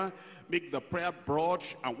 make the prayer broad,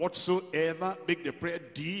 and whatsoever, make the prayer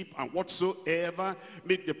deep, and whatsoever,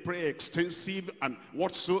 make the prayer extensive, and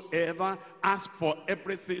whatsoever, ask for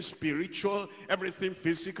everything spiritual, everything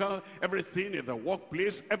physical, everything in the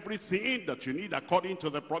workplace, everything that you need according to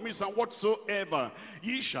the promise, and whatsoever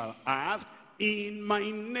ye shall ask in my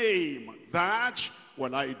name, that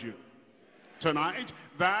will I do. Tonight,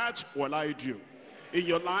 that will I do. In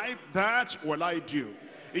your life, that will I do.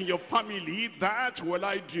 In your family, that will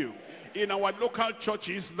I do. In our local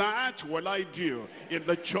churches, that will I do. In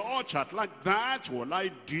the church at large, that will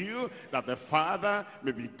I do, that the Father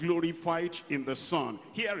may be glorified in the Son.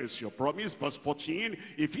 Here is your promise, verse 14.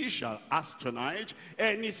 If ye shall ask tonight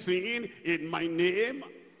anything in my name,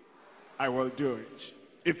 I will do it.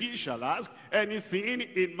 If ye shall ask anything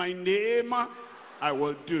in my name, I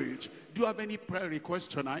will do it. Do you have any prayer requests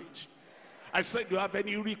tonight? I said, do you have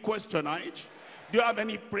any requests tonight? Do you have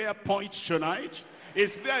any prayer points tonight?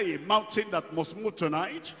 Is there a mountain that must move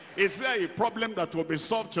tonight? Is there a problem that will be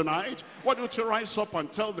solved tonight? Why don't you rise up and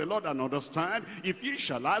tell the Lord and understand? If ye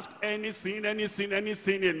shall ask anything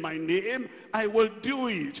in my name, I will do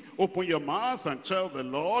it. Open your mouth and tell the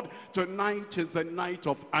Lord, tonight is the night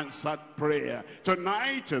of answered prayer.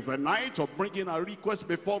 Tonight is the night of bringing a request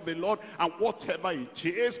before the Lord, and whatever it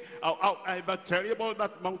is, however terrible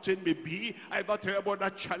that mountain may be, however terrible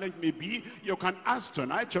that challenge may be, you can ask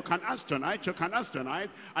tonight, you can ask tonight, you can ask tonight,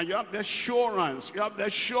 and you have the assurance,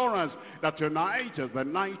 that tonight is the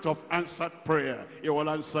night of answered prayer. He will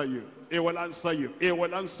answer you. He will answer you. He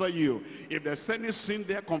will answer you. If there's any sin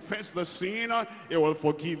there, confess the sin. He will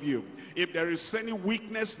forgive you. If there is any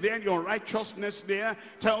weakness there, your righteousness there,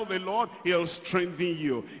 tell the Lord, he'll strengthen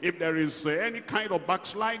you. If there is any kind of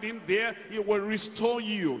backsliding there, he will restore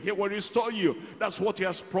you. He will restore you. That's what he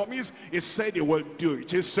has promised. He said he will do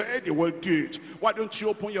it. He said he will do it. Why don't you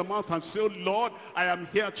open your mouth and say, Lord, I am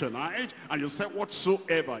here tonight. And you said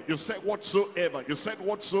whatsoever. You said whatsoever. You said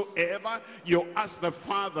whatsoever. You ask the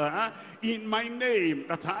Father in my name,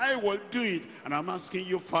 that I will do it. And I'm asking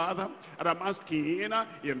you, Father, and I'm asking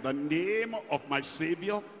in the name of my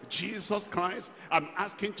Savior, Jesus Christ. I'm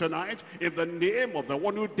asking tonight in the name of the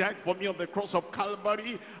one who died for me on the cross of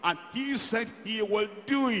Calvary, and he said he will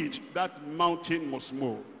do it. That mountain must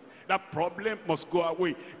move. That problem must go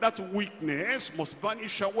away. That weakness must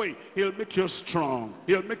vanish away. He'll make you strong.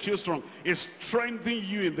 He'll make you strong. He'll strengthen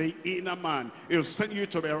you in the inner man. He'll send you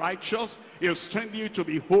to be righteous. He'll strengthen you to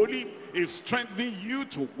be holy. He'll strengthen you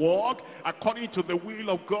to walk according to the will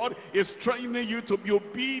of God. He'll strengthen you to be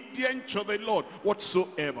obedient to the Lord.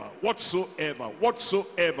 Whatsoever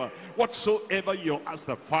you ask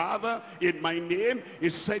the Father in my name, he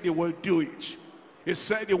said he will do it. He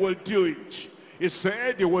said he will do it. He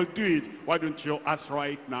said he will do it. Why don't you ask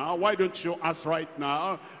right now? Why don't you ask right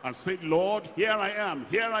now and say, Lord, here I am.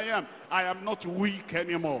 Here I am. I am not weak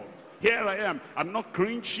anymore. Here I am. I'm not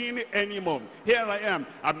cringing anymore. Here I am.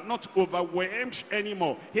 I'm not overwhelmed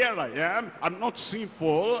anymore. Here I am. I'm not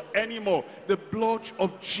sinful anymore. The blood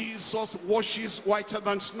of Jesus washes whiter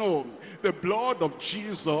than snow. The blood of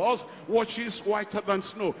Jesus washes whiter than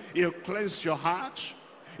snow. He'll cleanse your heart.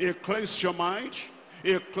 He'll cleanse your mind.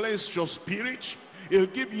 He'll cleanse your spirit. He'll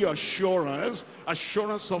give you assurance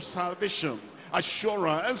of salvation,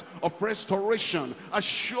 assurance of restoration,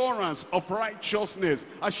 assurance of righteousness,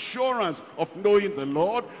 assurance of knowing the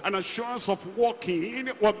Lord, and assurance of walking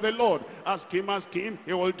with the Lord. Ask him,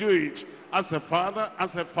 he will do it. As a father,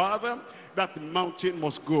 that mountain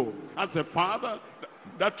must go. As a father,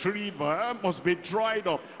 that river must be dried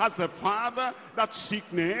up. As a father, that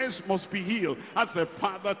sickness must be healed. As a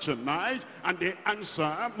father tonight, and the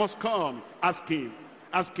answer must come. Ask him.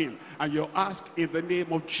 Ask him. And you ask in the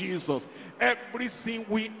name of Jesus. Everything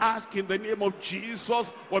we ask in the name of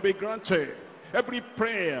Jesus will be granted. Every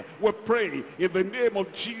prayer we pray in the name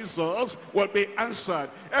of Jesus will be answered.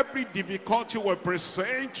 Every difficulty we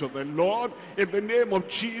present to the Lord in the name of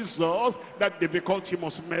Jesus, that difficulty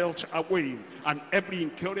must melt away. And every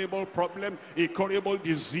incurable problem, incurable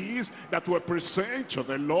disease that we present to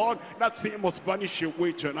the Lord, that thing must vanish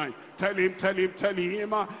away tonight. Tell him,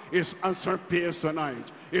 it's answering prayers tonight.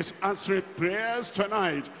 It's answering prayers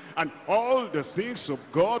tonight. And all the things of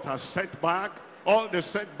God are set back. all the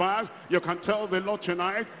setbacks, you can tell the Lord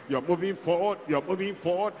tonight, you're moving forward, you're moving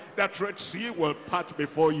forward. That Red Sea will part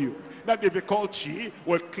before you. That difficulty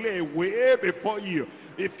will clear way before you.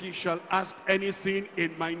 If ye shall ask anything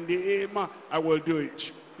in my name, I will do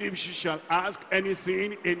it. If she shall ask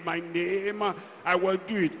anything in my name, I will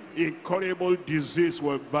do it. Incurable disease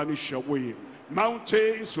will vanish away.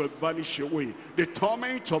 Mountains will vanish away. The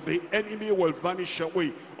torment of the enemy will vanish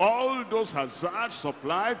away. All those hazards of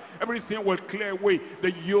life, everything will clear away.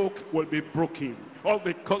 The yoke will be broken. All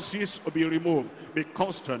the curses will be removed.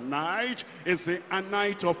 Because tonight is a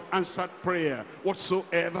night of answered prayer.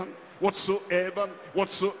 Whatsoever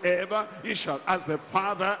ye shall ask the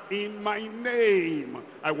Father in my name,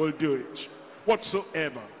 I will do it.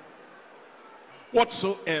 Whatsoever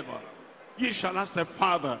ye shall ask the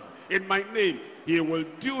Father in my name, he will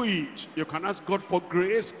do it. You can ask God for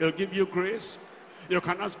grace, he'll give you grace. You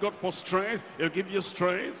can ask God for strength, he'll give you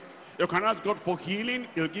strength. You can ask God for healing,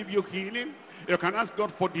 he'll give you healing. You can ask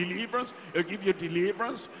God for deliverance, he'll give you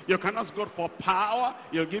deliverance. You can ask God for power,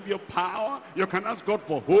 he'll give you power. You can ask God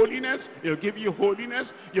for holiness, he'll give you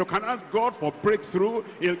holiness. You can ask God for breakthrough,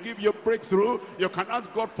 he'll give you breakthrough. You can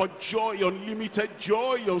ask God for joy, unlimited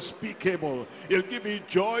joy unspeakable, he'll give you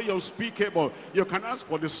joy unspeakable. You can ask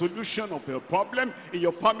for the solution of a problem in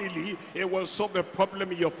your family, it will solve the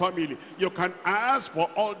problem in your family. You can ask for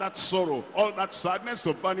all that sorrow, all that sadness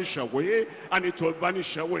to vanish away, and it will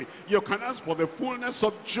vanish away. You can ask for the fullness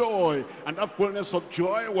of joy, and that fullness of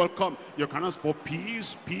joy will come. You can ask for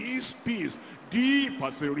peace, peace, peace, deep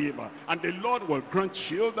as a river, and the Lord will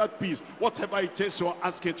grant you that peace. Whatever it is you're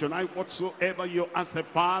asking tonight, whatsoever you ask the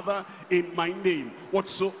Father in my name,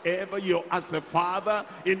 whatsoever you ask the Father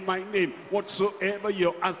in my name, whatsoever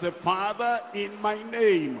you ask the Father in my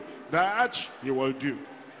name, that he will do.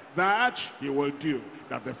 That he will do,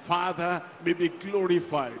 that the Father may be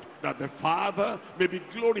glorified, that the Father may be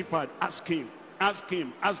glorified. Ask him, ask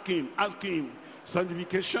him, ask him, ask him.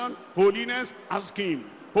 Sanctification, holiness, ask him.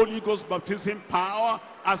 Holy Ghost baptism, power,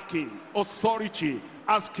 ask him. Authority,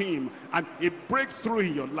 ask him. And a breakthrough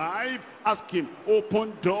in your life, ask him.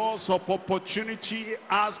 Open doors of opportunity,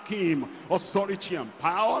 ask him. Authority and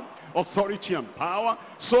power, authority and power,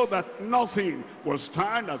 so that nothing will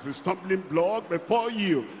stand as a stumbling block before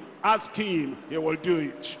you. Ask him, he will do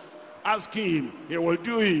it. Ask him, he will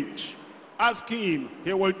do it. Ask him,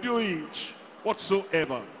 he will do it.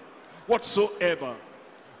 Whatsoever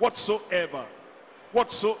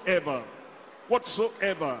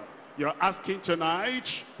you're asking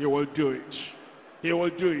tonight, he will do it. He will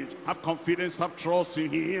do it. Have confidence, have trust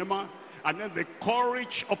in him. And then the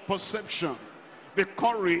courage of perception. The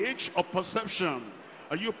courage of perception.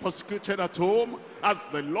 Are you persecuted at home? Ask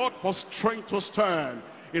the Lord for strength to stand.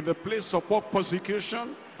 In the place of work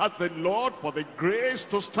persecution, ask the Lord for the grace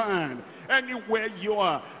to stand. Anywhere you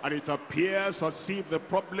are, and it appears as if the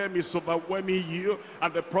problem is overwhelming you,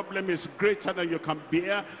 and the problem is greater than you can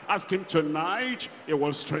bear, ask him tonight, it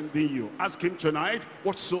will strengthen you. Ask him tonight,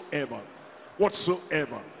 whatsoever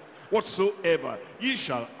ye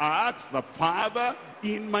shall ask the Father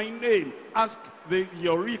in my name. Ask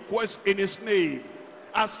your request in his name.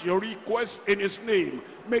 Ask your request in his name.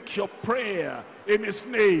 Make your prayer in his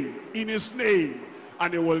name,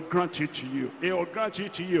 and he will grant it to you. He will grant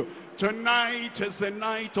it to you. Tonight is a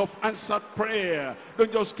night of answered prayer.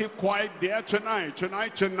 Don't just keep quiet there tonight.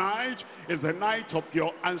 Tonight is the night of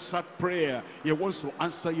your answered prayer. He wants to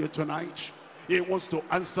answer you tonight. He wants to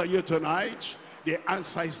answer you tonight. The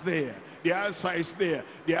answer is there. The answer is there.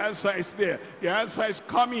 The answer is there. The answer is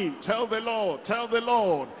coming. Tell the Lord. Tell the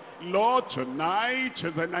Lord. Lord, tonight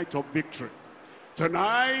is the night of victory.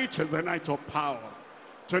 Tonight is the night of power.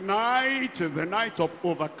 Tonight is the night of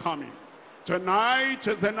overcoming. Tonight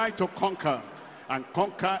is the night to conquer. And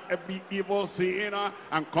conquer every evil sinner,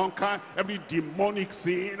 and conquer every demonic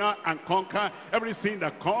sinner, and conquer everything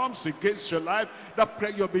that comes against your life. That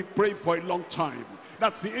prayer you'll be praying for a long time.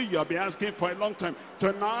 That's the you'll be asking for a long time.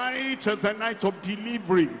 Tonight is the night of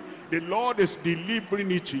delivery. The Lord is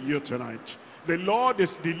delivering it to you tonight. The Lord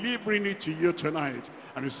is delivering it to you tonight.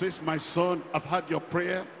 And he says, my son, I've heard your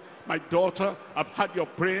prayer. My daughter, I've heard your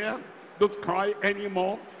prayer. Don't cry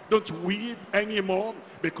anymore. Don't weep anymore,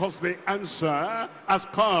 because the answer has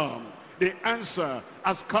come. The answer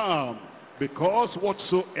has come. Because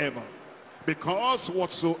whatsoever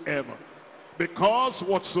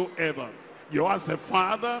you ask the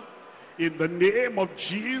Father in the name of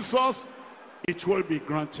Jesus, it will be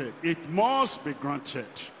granted. It must be granted.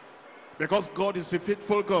 Because God is a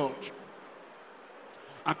faithful God.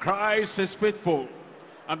 And Christ is faithful.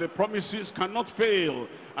 And the promises cannot fail.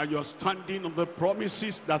 And you're standing on the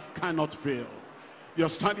promises that cannot fail. You're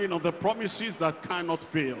standing on the promises that cannot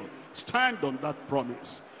fail. Stand on that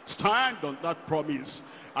promise. Stand on that promise.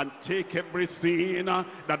 And take everything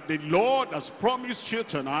that the Lord has promised you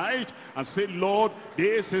tonight and say, Lord,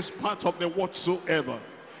 this is part of the whatsoever.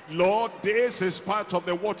 Lord, this is part of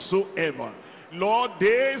the whatsoever. Lord,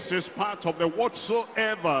 this is part of the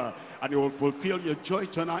whatsoever. And it will fulfill your joy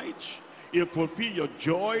tonight. It will fulfill your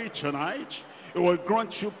joy tonight. It will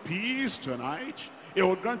grant you peace tonight. It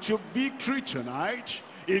will grant you victory tonight.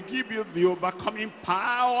 It will give you the overcoming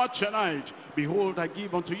power tonight. Behold, I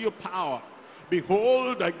give unto you power.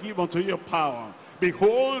 Behold, I give unto you power.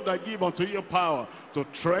 Behold, I give unto you power to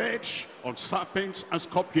tread on serpents and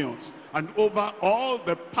scorpions and over all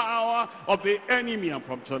the power of the enemy. And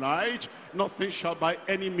from tonight, nothing shall by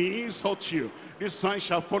any means hurt you. This sign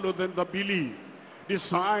shall follow them that believe. These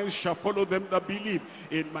signs shall follow them that believe.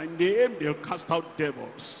 In my name, they'll cast out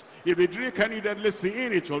devils. If they drink any deadly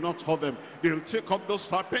thing, it will not hurt them. They'll take up those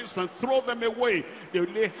serpents and throw them away. They'll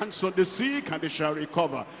lay hands on the sick and they shall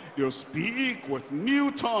recover. They'll speak with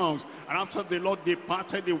new tongues. And after the Lord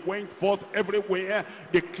departed, they went forth everywhere,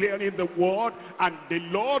 declaring the word, and the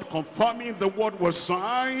Lord confirming the word with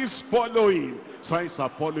signs following. Signs are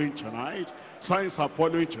following tonight. Signs are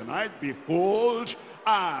following tonight. Behold,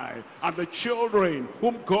 I and the children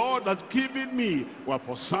whom God has given me were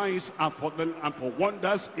for signs and for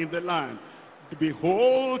wonders in the land.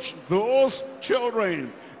 Behold, those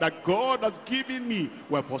children that God has given me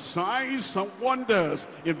were for signs and wonders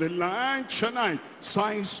in the land tonight.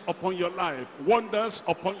 Signs upon your life, wonders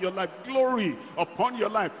upon your life, glory upon your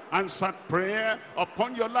life, answered prayer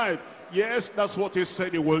upon your life. Yes, that's what he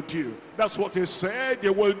said he will do. That's what he said he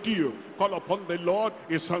will do. Call upon the Lord,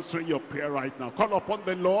 he's answering your prayer right now. Call upon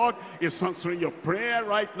the Lord, he's answering your prayer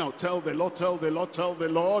right now. Tell the Lord, tell the Lord, tell the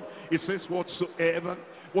Lord. He says, whatsoever,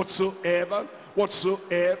 whatsoever,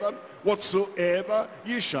 whatsoever, whatsoever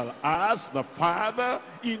ye shall ask the Father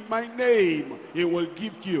in my name, he will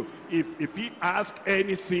give you. If ye ask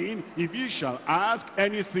anything, if ye shall ask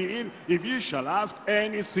anything, if ye shall ask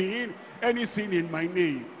anything, anything in my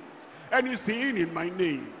name, anything in my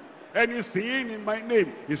name, anything in my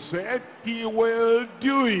name, he said he will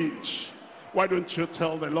do it. Why don't you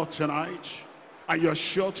tell the Lord tonight, and you're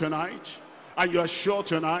sure tonight, and you're sure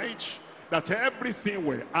tonight that everything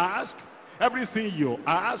we ask, everything you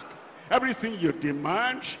ask, everything you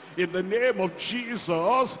demand in the name of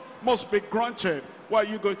Jesus must be granted. Why are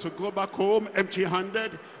you going to go back home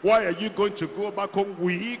empty-handed? Why are you going to go back home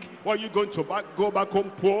weak? Why are you going to go back home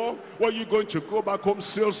poor? Why are you going to go back home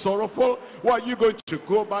still sorrowful? Why are you going to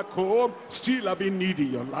go back home still having need in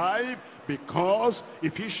your life? Because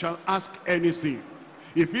if he shall ask anything,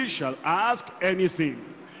 if he shall ask anything,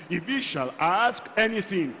 if he shall ask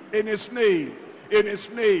anything in his name, in his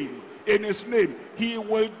name, in his name, he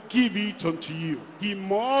will give it unto you. He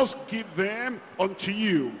must give them unto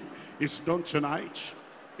you. It's done tonight.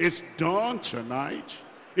 It's done tonight.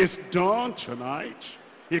 It's done tonight.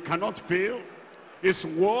 He cannot fail. His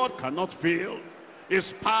word cannot fail.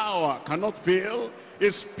 His power cannot fail.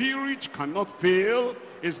 His spirit cannot fail.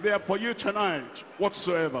 It's there for you tonight,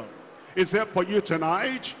 whatsoever. It's there for you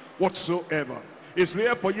tonight, whatsoever. It's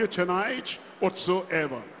there for you tonight,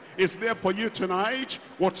 whatsoever. It's there for you tonight,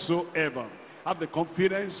 whatsoever. Have the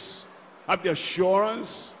confidence, have the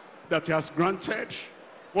assurance that he has granted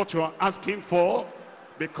what you are asking for,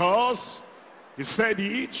 because he said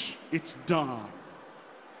it, it's done.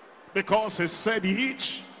 Because he said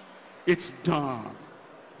it, it's done.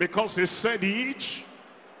 Because he said it,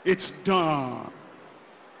 it's done.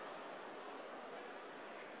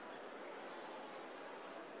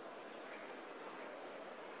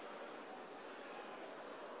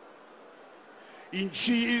 In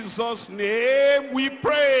Jesus' name we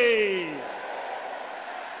pray.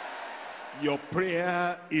 Your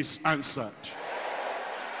prayer is answered.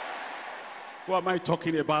 Who am I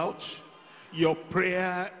talking about? Your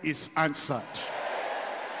prayer is answered.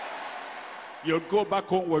 You'll go back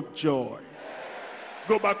home with joy.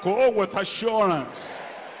 Go back home with assurance.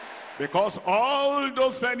 Because all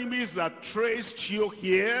those enemies that traced you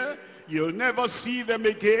here, you'll never see them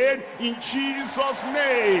again in Jesus'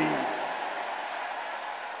 name.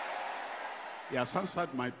 He has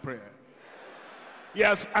answered my prayer. He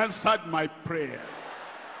has answered my prayer.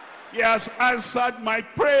 He has answered my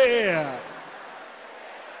prayer.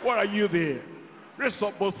 What are you there? Raise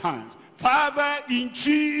up both hands. Father, in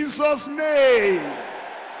Jesus' name,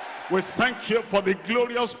 we thank you for the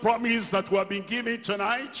glorious promise that we have been given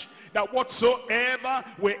tonight, that whatsoever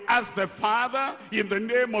we ask the Father in the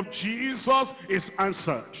name of Jesus is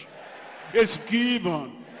answered. It's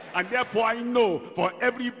given. And therefore I know for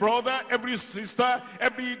every brother, every sister,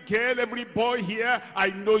 every girl, every boy here, I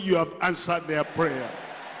know you have answered their prayer.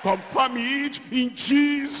 Confirm it in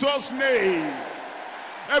Jesus' name.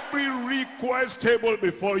 Every request table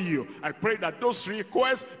before you, I pray that those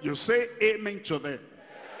requests, you say amen to them.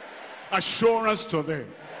 Assurance to them.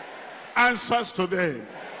 Answers to them.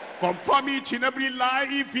 Confirm it in every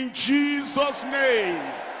life in Jesus' name.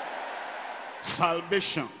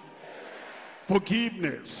 Salvation,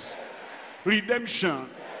 forgiveness, redemption,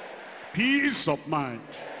 peace of mind,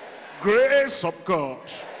 grace of God,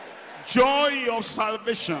 joy of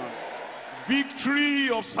salvation, victory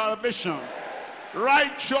of salvation,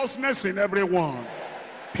 righteousness in everyone,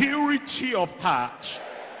 purity of heart,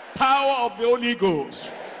 power of the Holy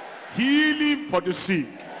Ghost, healing for the sick,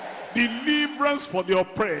 deliverance for the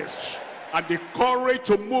oppressed, and the courage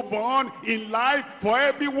to move on in life for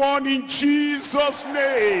everyone in Jesus'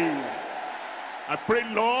 name. I pray,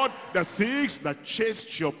 Lord, the things that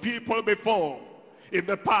chased your people before in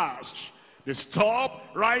the past, they stop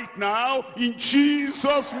right now in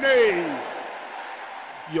Jesus' name.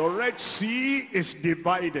 Your Red Sea is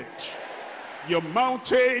divided. Your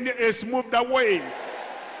mountain is moved away.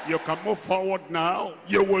 You can move forward now.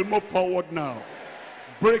 You will move forward now.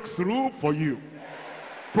 Breakthrough for you.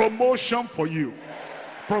 Promotion for you.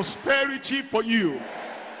 Prosperity for you.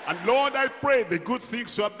 And Lord, I pray the good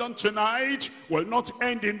things you have done tonight will not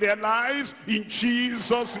end in their lives in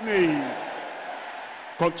Jesus' name.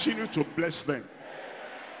 Continue to bless them.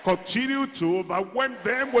 Continue to overwhelm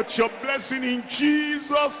them with your blessing in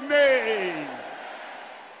Jesus' name.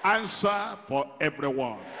 Answer for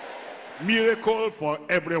everyone. Miracle for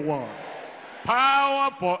everyone. Power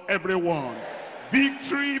for everyone.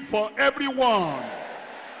 Victory for everyone.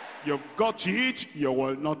 You've got it, you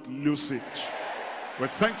will not lose it. We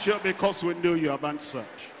thank you because we know you have answered.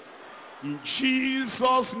 In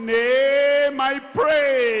Jesus' name I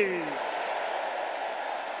pray.